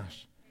live in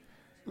us.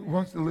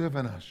 Wants to live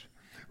in us.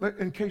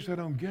 In case I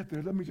don't get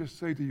there, let me just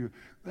say to you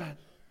that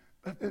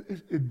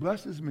it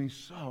blesses me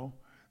so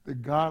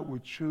that God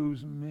would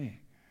choose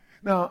me.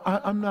 Now,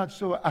 I'm not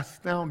so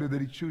astounded that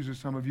He chooses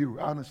some of you,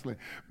 honestly,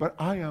 but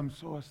I am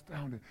so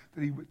astounded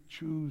that He would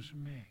choose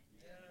me.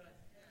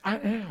 I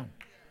am.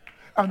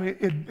 I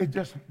mean, it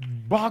just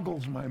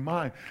boggles my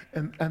mind.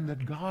 And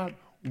that God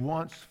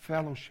wants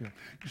fellowship.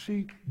 You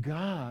see,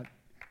 God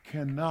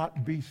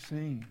cannot be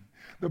seen.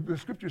 The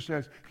scripture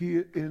says He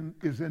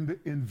is in the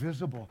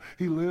invisible.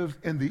 He lives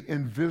in the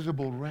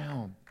invisible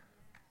realm.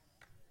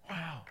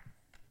 Wow.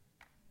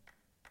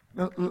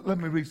 Now, let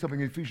me read something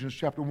in Ephesians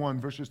chapter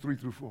 1, verses 3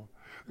 through 4.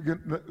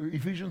 Again,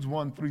 Ephesians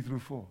 1, 3 through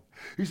 4.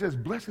 He says,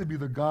 "Blessed be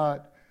the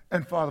God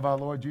and Father of our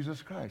Lord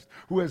Jesus Christ,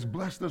 who has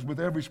blessed us with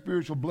every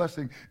spiritual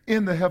blessing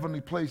in the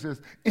heavenly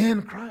places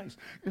in Christ."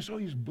 And so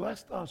he's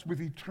blessed us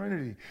with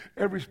eternity.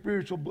 Every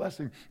spiritual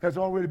blessing has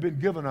already been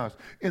given us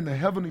in the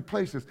heavenly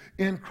places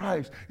in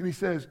Christ. And he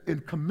says,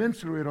 in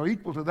commensurate or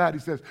equal to that, he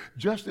says,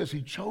 just as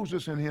he chose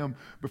us in him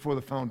before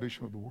the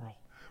foundation of the world.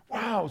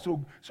 Wow,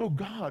 so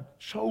God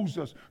chose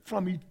us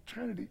from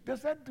eternity.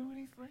 Does that do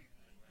anything?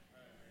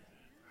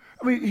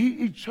 I mean,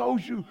 he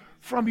chose you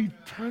from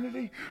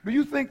eternity. Do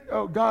you think,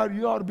 oh, God,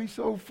 you ought to be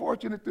so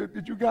fortunate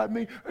that you got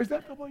me? Is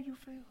that the way you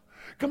feel?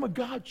 Come on,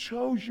 God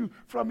chose you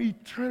from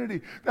eternity.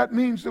 That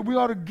means that we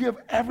ought to give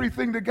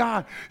everything to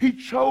God. He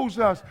chose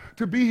us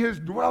to be his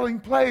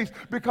dwelling place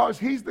because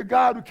he's the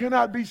God who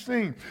cannot be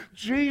seen.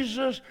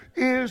 Jesus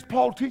is,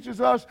 Paul teaches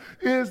us,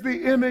 is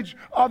the image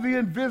of the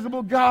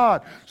invisible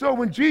God. So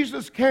when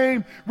Jesus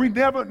came,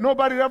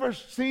 nobody had ever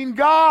seen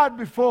God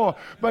before,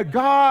 but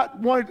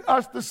God wanted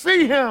us to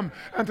see him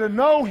and to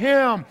know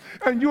him.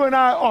 And you and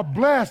I are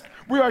blessed.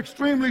 We are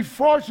extremely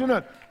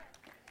fortunate.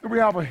 We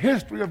have a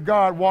history of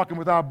God walking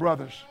with our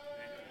brothers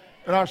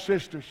and our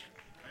sisters.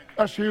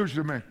 That's huge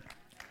to me.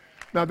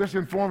 Now, this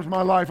informs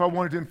my life. I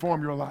wanted to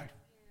inform your life.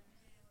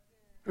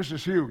 This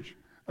is huge.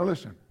 Now,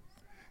 listen.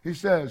 He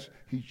says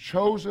he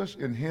chose us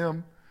in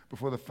him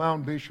before the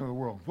foundation of the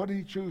world. What did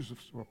he choose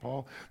us for,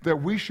 Paul?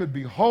 That we should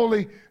be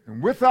holy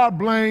and without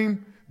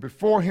blame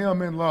before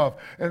him in love.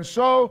 And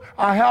so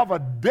I have a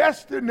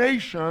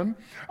destination.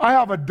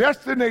 I'm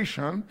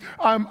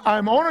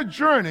on a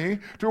journey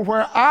to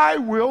where I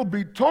will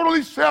be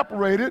totally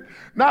separated,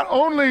 not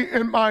only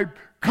in my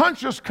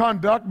conscious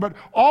conduct, but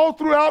all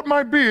throughout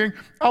my being.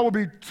 I will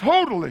be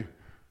totally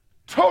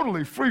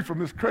free from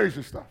this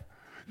crazy stuff.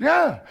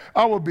 Yeah,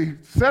 I will be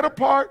set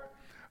apart.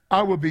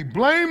 I will be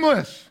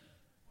blameless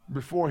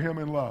before him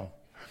in love.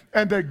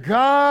 And that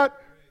God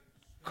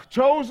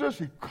chose us,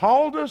 he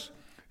called us,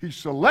 he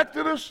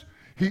selected us,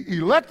 he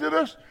elected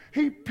us,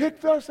 he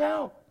picked us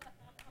out.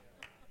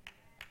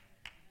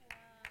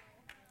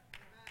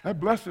 That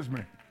blesses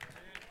me.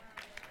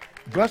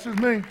 Blesses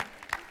me.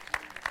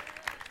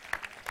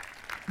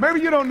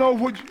 Maybe you don't know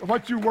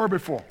what you were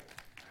before.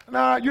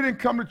 Nah, you didn't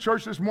come to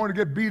church this morning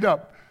to get beat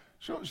up.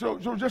 So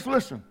just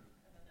listen.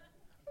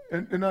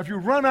 And if you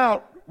run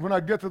out when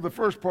I get to the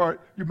first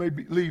part, you may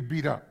leave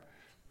beat up.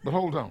 But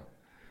hold on.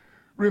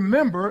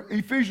 Remember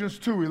Ephesians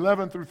 2,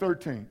 11 through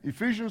 13.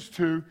 Ephesians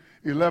 2,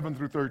 11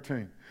 through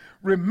 13.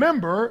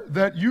 Remember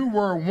that you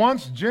were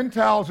once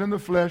Gentiles in the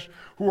flesh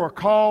who are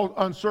called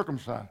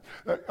uncircumcised,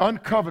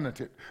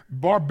 uncovenanted,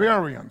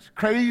 barbarians,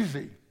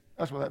 crazy.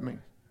 That's what that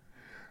means.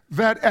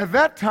 That at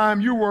that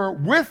time you were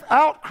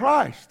without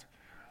Christ.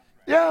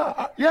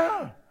 Yeah.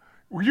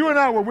 You and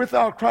I were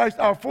without Christ.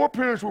 Our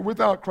foreparents were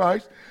without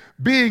Christ,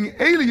 being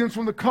aliens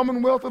from the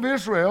commonwealth of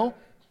Israel.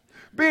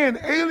 Being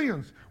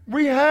aliens.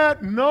 We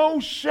had no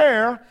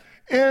share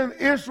in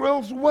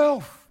Israel's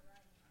wealth.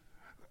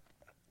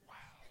 Wow.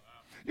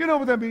 You know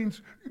what that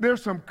means?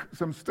 There's some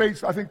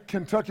states, I think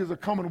Kentucky is a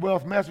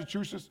commonwealth,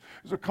 Massachusetts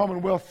is a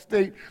commonwealth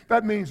state.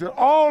 That means that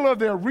all of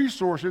their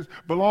resources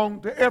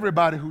belong to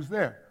everybody who's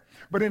there.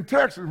 But in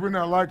Texas, we're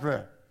not like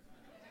that.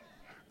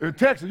 In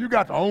Texas, you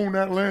got to own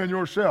that land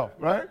yourself,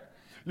 right?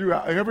 You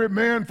got every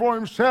man for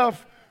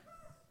himself.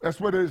 That's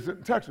what it is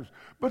in Texas.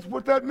 But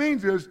what that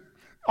means is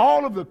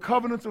all of the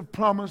covenants of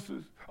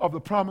promises, all the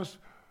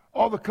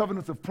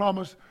covenants of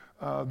promise,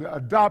 the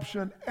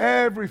adoption,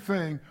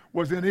 everything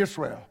was in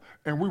Israel,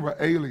 and we were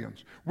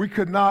aliens. We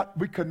could not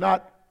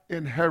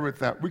inherit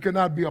that. We could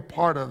not be a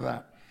part of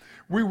that.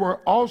 We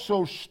were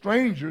also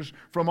strangers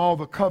from all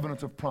the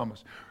covenants of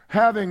promise,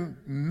 having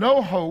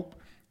no hope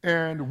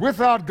and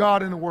without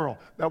God in the world.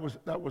 That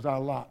was our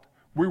lot.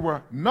 We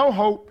were no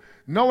hope,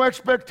 no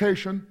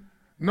expectation,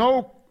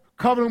 no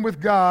covenant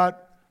with God,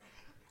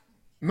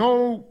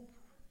 no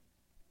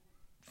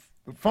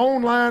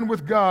phone line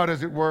with God,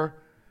 as it were,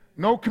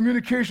 no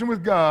communication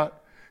with God.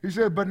 He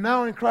said, but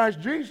now in Christ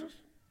Jesus.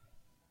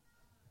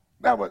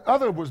 That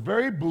was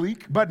very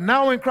bleak, but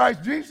now in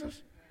Christ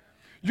Jesus,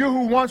 you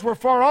who once were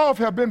far off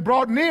have been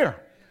brought near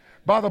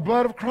by the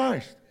blood of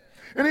Christ.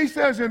 And he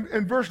says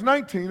in verse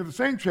 19 of the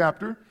same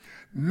chapter,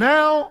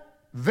 now,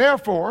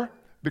 therefore,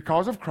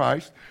 because of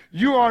Christ,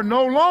 you are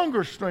no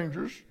longer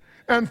strangers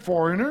and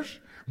foreigners,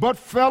 but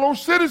fellow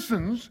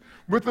citizens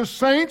with the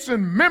saints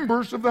and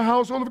members of the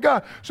household of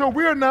God. So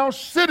we are now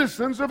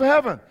citizens of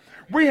heaven.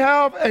 We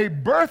have a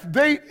birth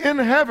date in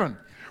heaven.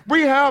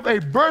 We have a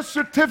birth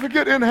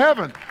certificate in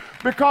heaven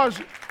because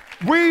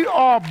we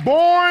are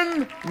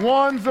born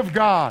ones of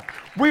God.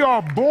 We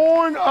are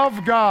born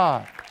of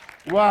God.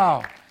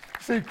 Wow.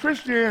 See,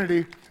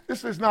 Christianity,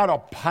 this is not a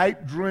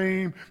pipe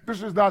dream.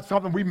 This is not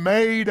something we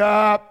made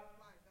up.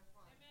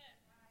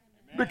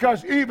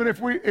 Because even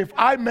if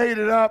I made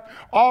it up,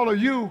 all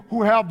of you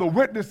who have the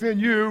witness in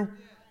you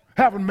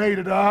haven't made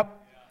it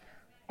up.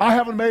 I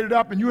haven't made it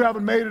up and you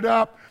haven't made it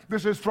up.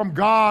 This is from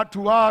God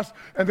to us.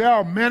 And there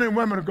are men and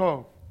women who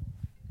go,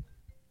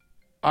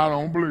 I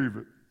don't believe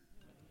it.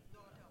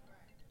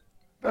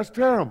 That's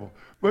terrible.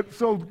 But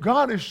so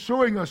God is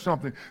showing us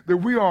something, that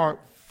we are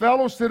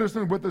fellow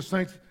citizens with the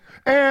saints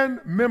and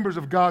members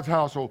of God's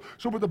household.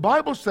 So what the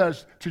Bible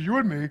says to you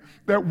and me,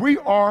 that we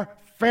are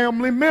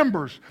family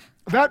members.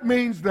 That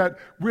means that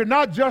we're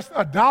not just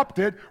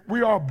adopted,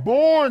 we are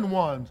born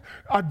ones.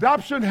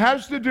 Adoption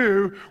has to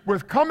do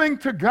with coming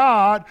to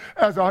God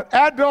as an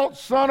adult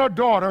son or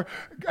daughter,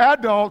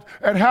 adult,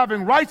 and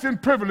having rights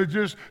and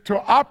privileges to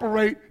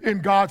operate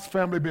in God's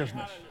family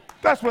business.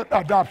 That's what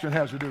adoption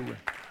has to do with.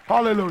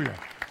 Hallelujah.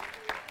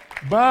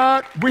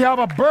 But we have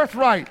a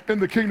birthright in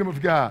the kingdom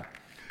of God.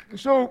 And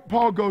so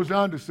Paul goes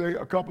on to say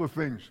a couple of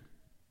things.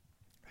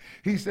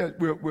 He says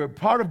we're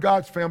part of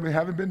God's family,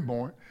 having been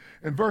born.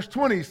 In verse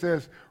 20, he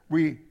says,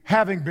 we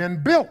having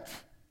been built.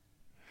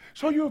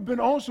 So you have been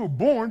also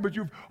born, but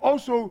you've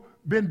also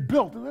been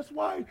built. And that's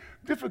why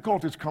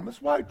difficulties come.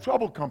 That's why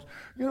trouble comes.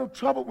 You know,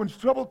 when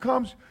trouble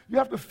comes, you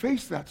have to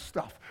face that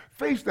stuff.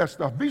 Face that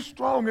stuff. Be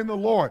strong in the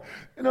Lord.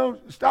 You know,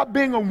 stop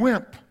being a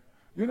wimp.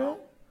 You know?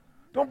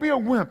 Don't be a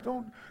wimp.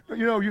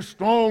 You're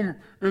strong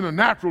in the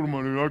natural.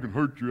 I can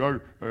hurt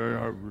you.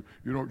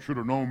 You should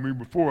have known me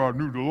before I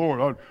knew the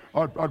Lord.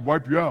 I'd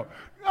wipe you out.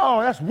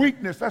 No, that's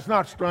weakness. That's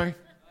not strength.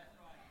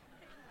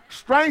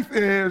 Strength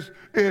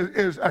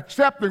is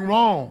accepting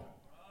wrong.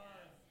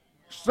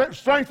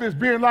 Strength is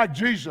being like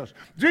Jesus.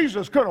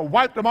 Jesus could have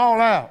wiped them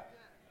all out.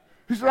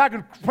 He said, I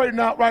can pray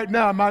now, right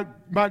now,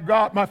 my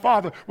God, my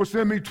Father will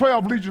send me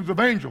 12 legions of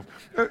angels.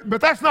 But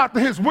that's not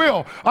his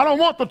will. I don't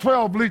want the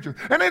 12 legions.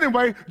 And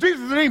anyway,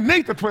 Jesus didn't even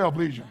need the 12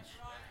 legions.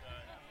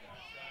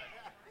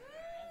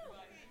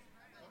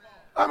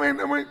 I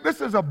mean, this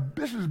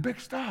is big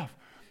stuff.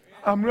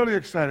 I'm really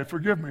excited.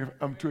 Forgive me if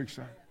I'm too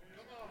excited.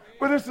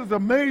 But this is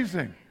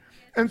amazing.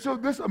 And so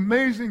this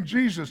amazing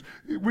Jesus,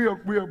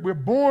 we're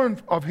born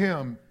of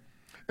him.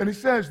 And he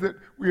says that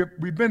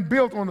we've been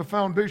built on the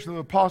foundation of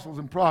the apostles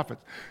and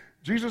prophets.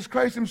 Jesus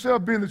Christ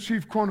himself being the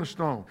chief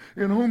cornerstone,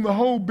 in whom the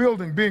whole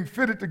building being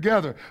fitted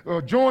together,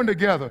 joined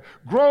together,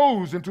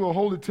 grows into a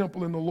holy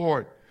temple in the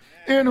Lord,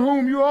 in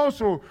whom you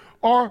also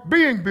are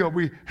being built.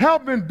 We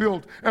have been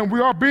built and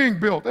we are being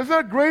built. Isn't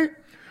that great?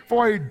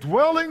 For a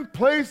dwelling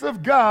place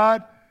of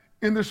God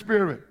in the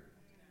Spirit.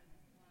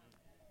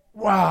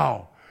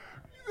 Wow.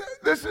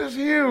 This is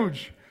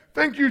huge.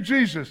 Thank you,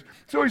 Jesus.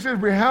 So he says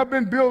we have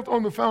been built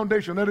on the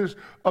foundation, that is,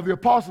 of the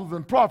apostles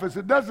and prophets.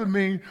 It doesn't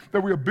mean that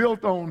we are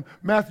built on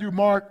Matthew,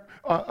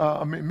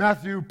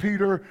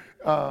 Peter,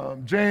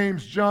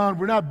 James, John.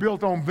 We're not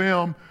built on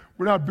them.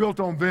 We're not built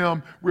on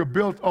them. We're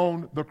built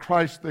on the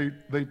Christ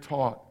they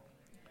taught.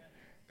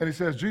 And he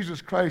says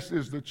Jesus Christ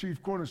is the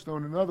chief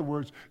cornerstone. In other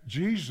words,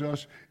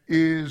 Jesus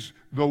is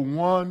the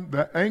one,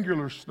 the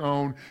angular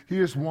stone. He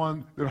is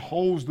one that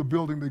holds the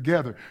building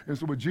together. And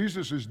so what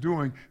Jesus is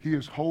doing, he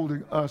is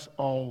holding us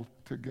all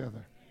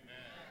together.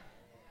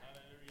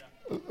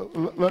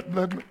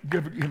 Let me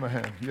give him a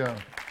hand. Yeah.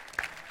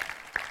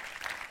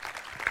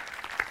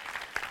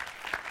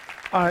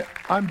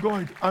 I'm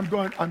going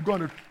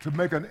to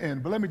make an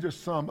end, but let me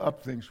just sum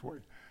up things for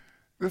you.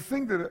 The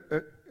thing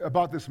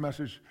about this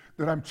message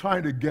that I'm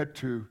trying to get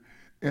to,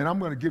 and I'm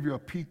going to give you a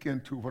peek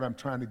into what I'm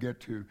trying to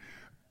get to.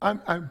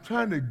 I'm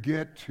trying to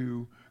get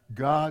to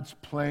God's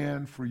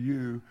plan for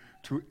you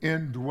to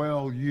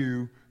indwell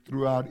you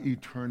throughout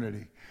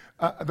eternity.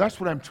 That's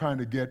what I'm trying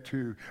to get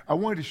to. I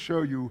wanted to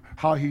show you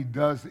how he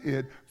does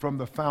it from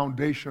the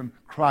foundation,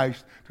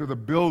 Christ, to the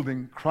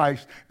building,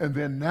 Christ, and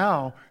then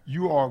now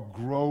you are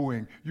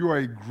growing. You are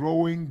a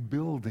growing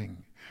building.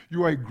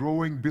 You are a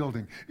growing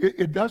building.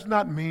 It does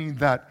not mean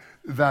that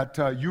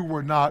you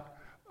were not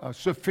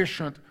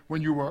sufficient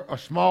when you were a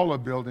smaller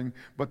building,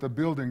 but the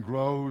building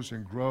grows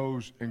and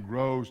grows and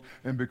grows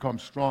and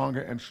becomes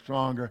stronger and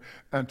stronger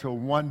until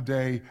one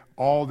day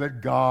all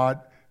that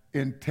God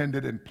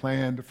intended and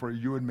planned for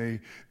you and me,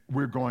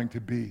 we're going to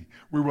be.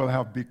 We will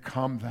have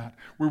become that.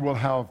 We will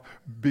have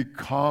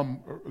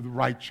become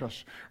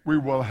righteous. We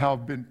will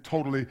have been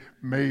totally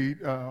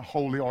made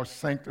holy or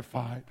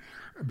sanctified,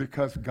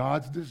 because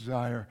God's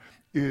desire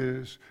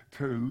is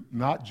to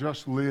not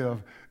just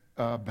live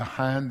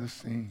behind the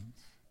scenes.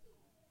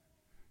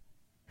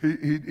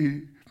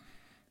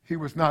 He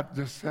was not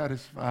just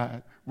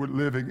satisfied with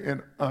living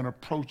in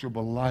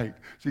unapproachable light.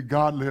 See,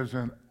 God lives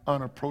in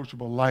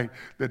unapproachable light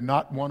that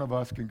not one of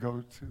us can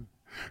go to.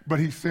 But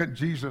he sent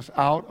Jesus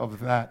out of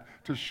that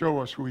to show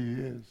us who he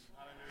is.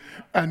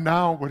 And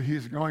now what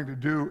he's going to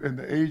do in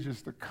the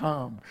ages to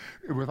come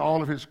with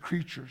all of his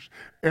creatures,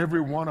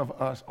 every one of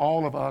us,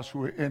 all of us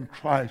who are in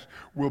Christ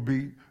will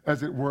be,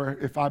 as it were,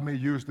 if I may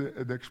use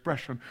the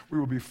expression, we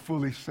will be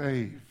fully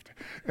saved.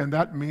 And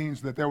that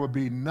means that there will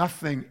be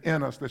nothing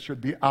in us that should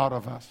be out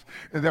of us.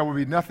 And there will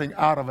be nothing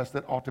out of us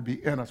that ought to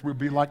be in us. We'll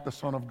be like the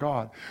Son of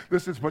God.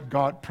 This is what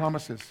God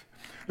promises.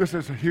 This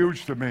is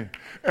huge to me.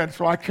 And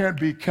so I can't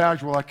be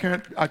casual. I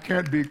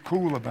can't be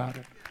cool about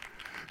it.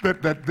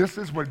 That this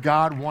is what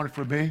God wanted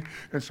for me.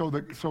 And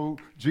so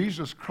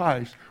Jesus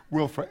Christ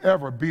will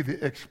forever be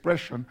the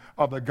expression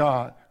of the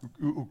God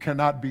who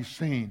cannot be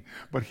seen.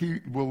 But he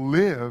will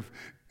live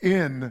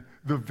in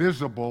the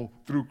visible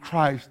through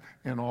Christ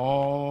in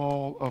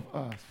all of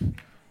us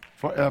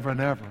forever and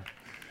ever.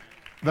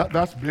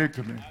 That's big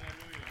to me.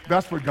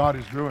 That's what God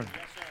is doing.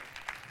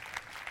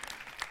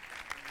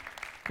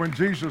 When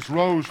Jesus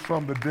rose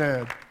from the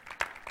dead,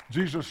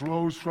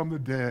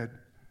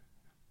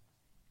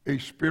 a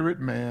spirit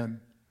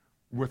man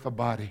with a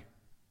body.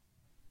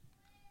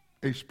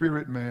 A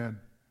spirit man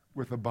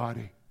with a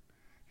body.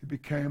 He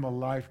became a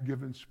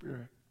life-giving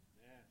spirit.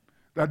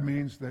 That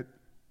means that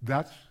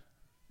that's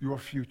your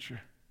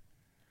future,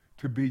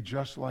 to be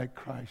just like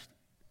Christ.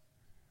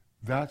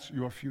 That's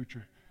your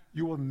future.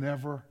 You will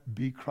never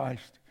be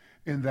Christ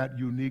in that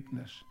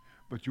uniqueness,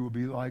 but you will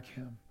be like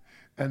him.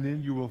 And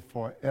then you will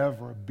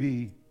forever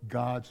be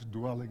God's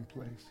dwelling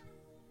place.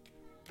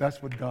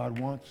 That's what God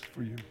wants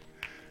for you.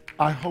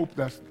 I hope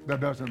that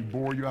doesn't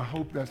bore you. I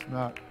hope that's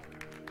not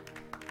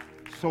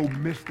so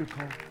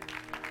mystical.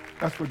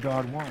 That's what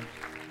God wants.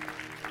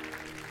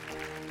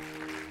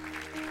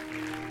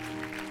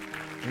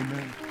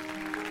 Amen.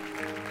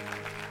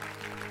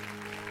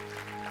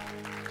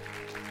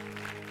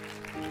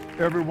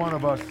 Every one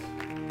of us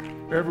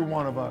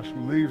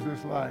who leaves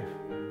this life,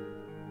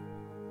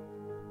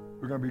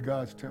 we're going to be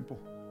God's temple.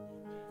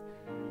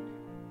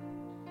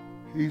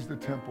 He's the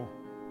temple,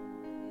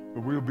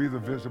 but we'll be the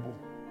visible.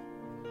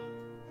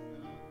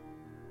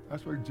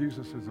 That's what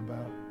Jesus is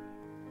about.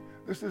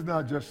 This is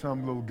not just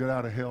some little get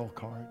out of hell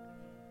card.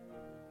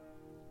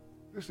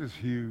 This is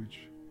huge.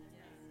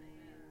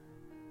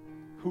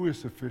 Who is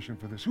sufficient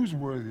for this? Who's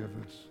worthy of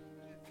this?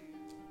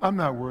 I'm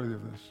not worthy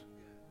of this.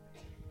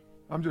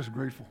 I'm just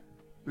grateful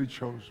that he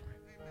chose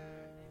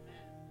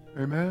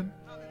me. Amen?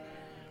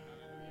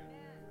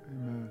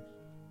 Amen.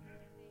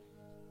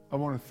 I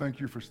want to thank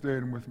you for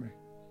staying with me.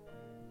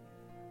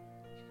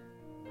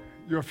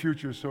 Your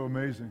future is so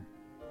amazing.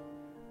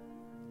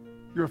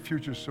 Your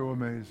future is so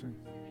amazing.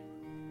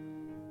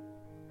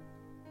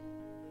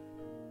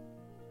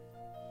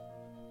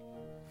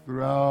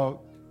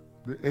 Throughout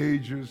the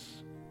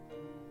ages,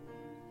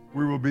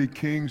 we will be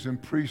kings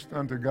and priests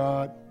unto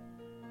God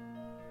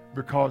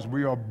because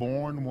we are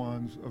born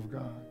ones of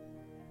God.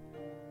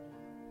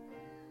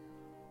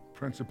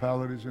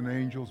 Principalities and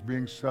angels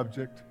being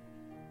subject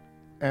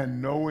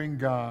and knowing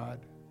God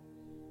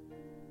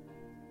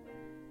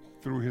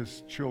through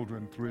his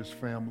children, through his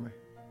family.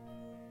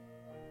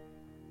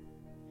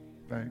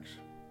 Thanks.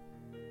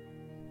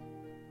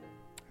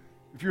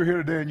 If you're here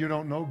today and you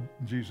don't know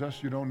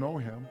Jesus, you don't know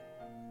him,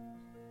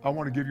 I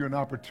want to give you an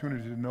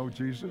opportunity to know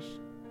Jesus.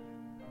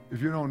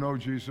 If you don't know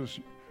Jesus,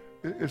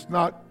 it's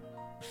not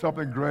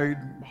something great,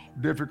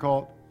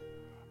 difficult.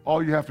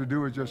 All you have to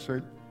do is just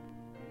say,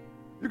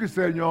 you can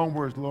say in your own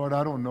words, Lord,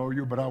 I don't know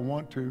you, but I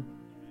want to.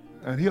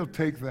 And he'll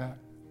take that.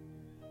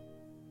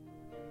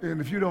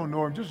 And if you don't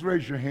know him, just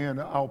raise your hand.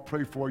 I'll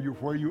pray for you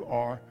where you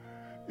are.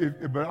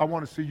 But I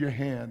want to see your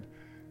hand.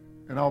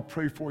 And I'll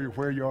pray for you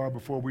where you are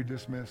before we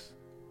dismiss.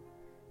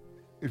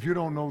 If you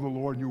don't know the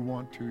Lord and you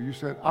want to, you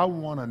said, I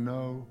want to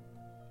know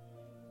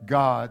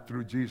God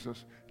through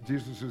Jesus.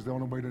 Jesus is the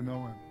only way to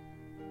know him.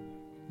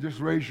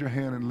 Just raise your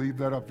hand and leave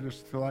that up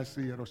just till I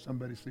see it or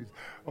somebody sees it.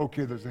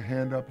 Okay, there's a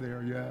hand up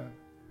there. Yeah.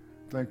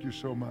 Thank you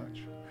so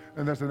much.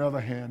 And there's another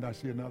hand. I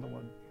see another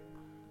one.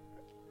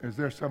 Is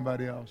there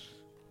somebody else?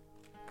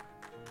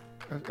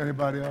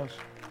 Anybody else?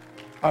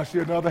 I see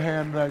another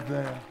hand right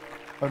there.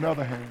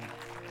 Another hand.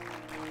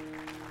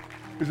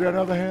 Is there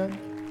another hand?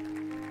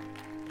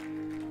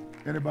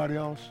 Anybody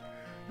else?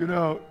 You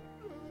know,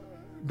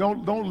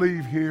 don't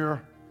leave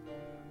here.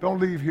 Don't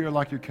leave here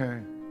like you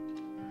came.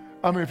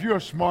 I mean, if you're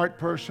a smart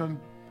person,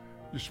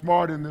 you're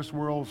smart in this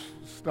world's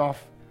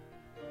stuff,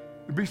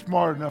 be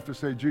smart enough to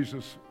say,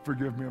 Jesus,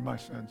 forgive me of my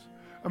sins.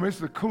 I mean, it's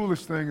the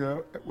coolest thing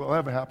that will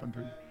ever happen to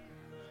you.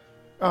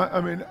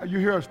 I mean, you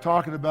hear us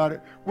talking about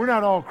it. We're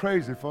not all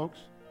crazy, folks.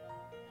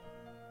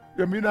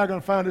 I mean, you're not going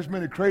to find this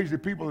many crazy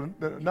people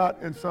that are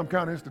not in some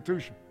kind of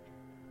institution.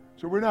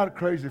 So we're not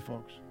crazy,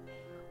 folks.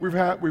 We've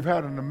had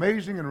an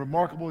amazing and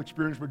remarkable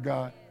experience with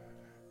God,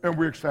 and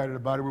we're excited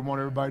about it. We want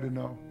everybody to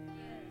know.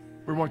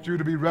 We want you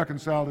to be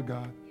reconciled to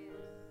God.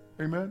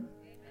 Amen?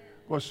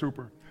 Well,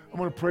 super. I'm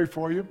going to pray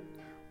for you.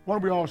 Why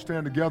don't we all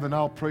stand together, and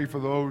I'll pray for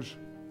those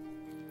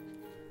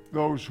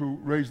who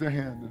raise their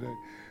hand today.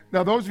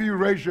 Now, those of you who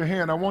raise your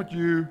hand, I want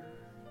you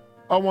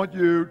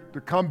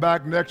to come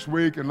back next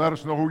week and let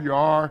us know who you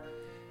are.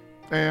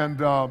 And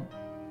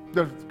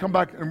just come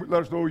back and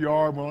let us know who you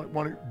are. We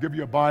want to give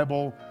you a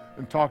Bible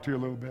and talk to you a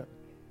little bit.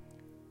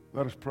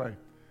 Let us pray.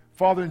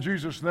 Father, in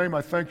Jesus' name,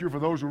 I thank you for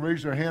those who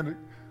raise their hand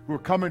who are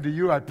coming to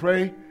you. I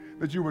pray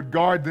that you would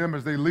guard them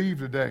as they leave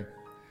today.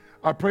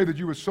 I pray that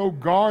you would so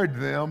guard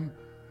them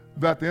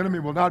that the enemy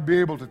will not be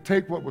able to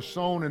take what was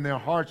sown in their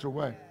hearts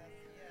away.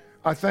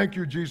 I thank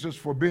you, Jesus,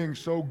 for being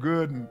so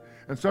good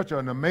and such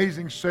an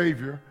amazing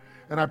Savior.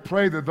 And I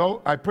pray that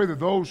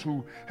those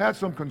who had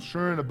some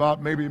concern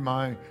about maybe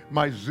my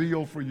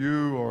zeal for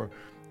you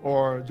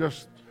or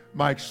just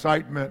my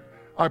excitement,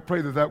 I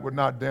pray that would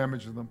not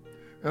damage them.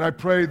 And I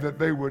pray that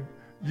they would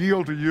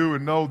yield to you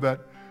and know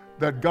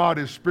that God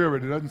is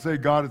spirit. It doesn't say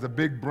God is a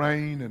big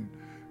brain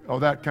or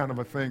that kind of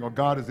a thing, or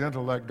God is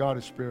intellect, God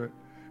is spirit.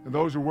 And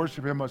those who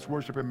worship him must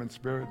worship him in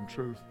spirit and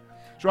truth.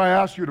 So I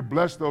ask you to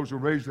bless those who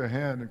raise their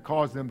hand and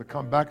cause them to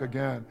come back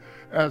again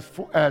as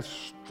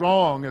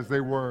strong as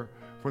they were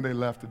when they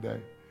left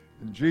today.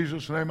 In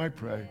Jesus' name I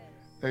pray,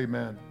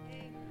 amen.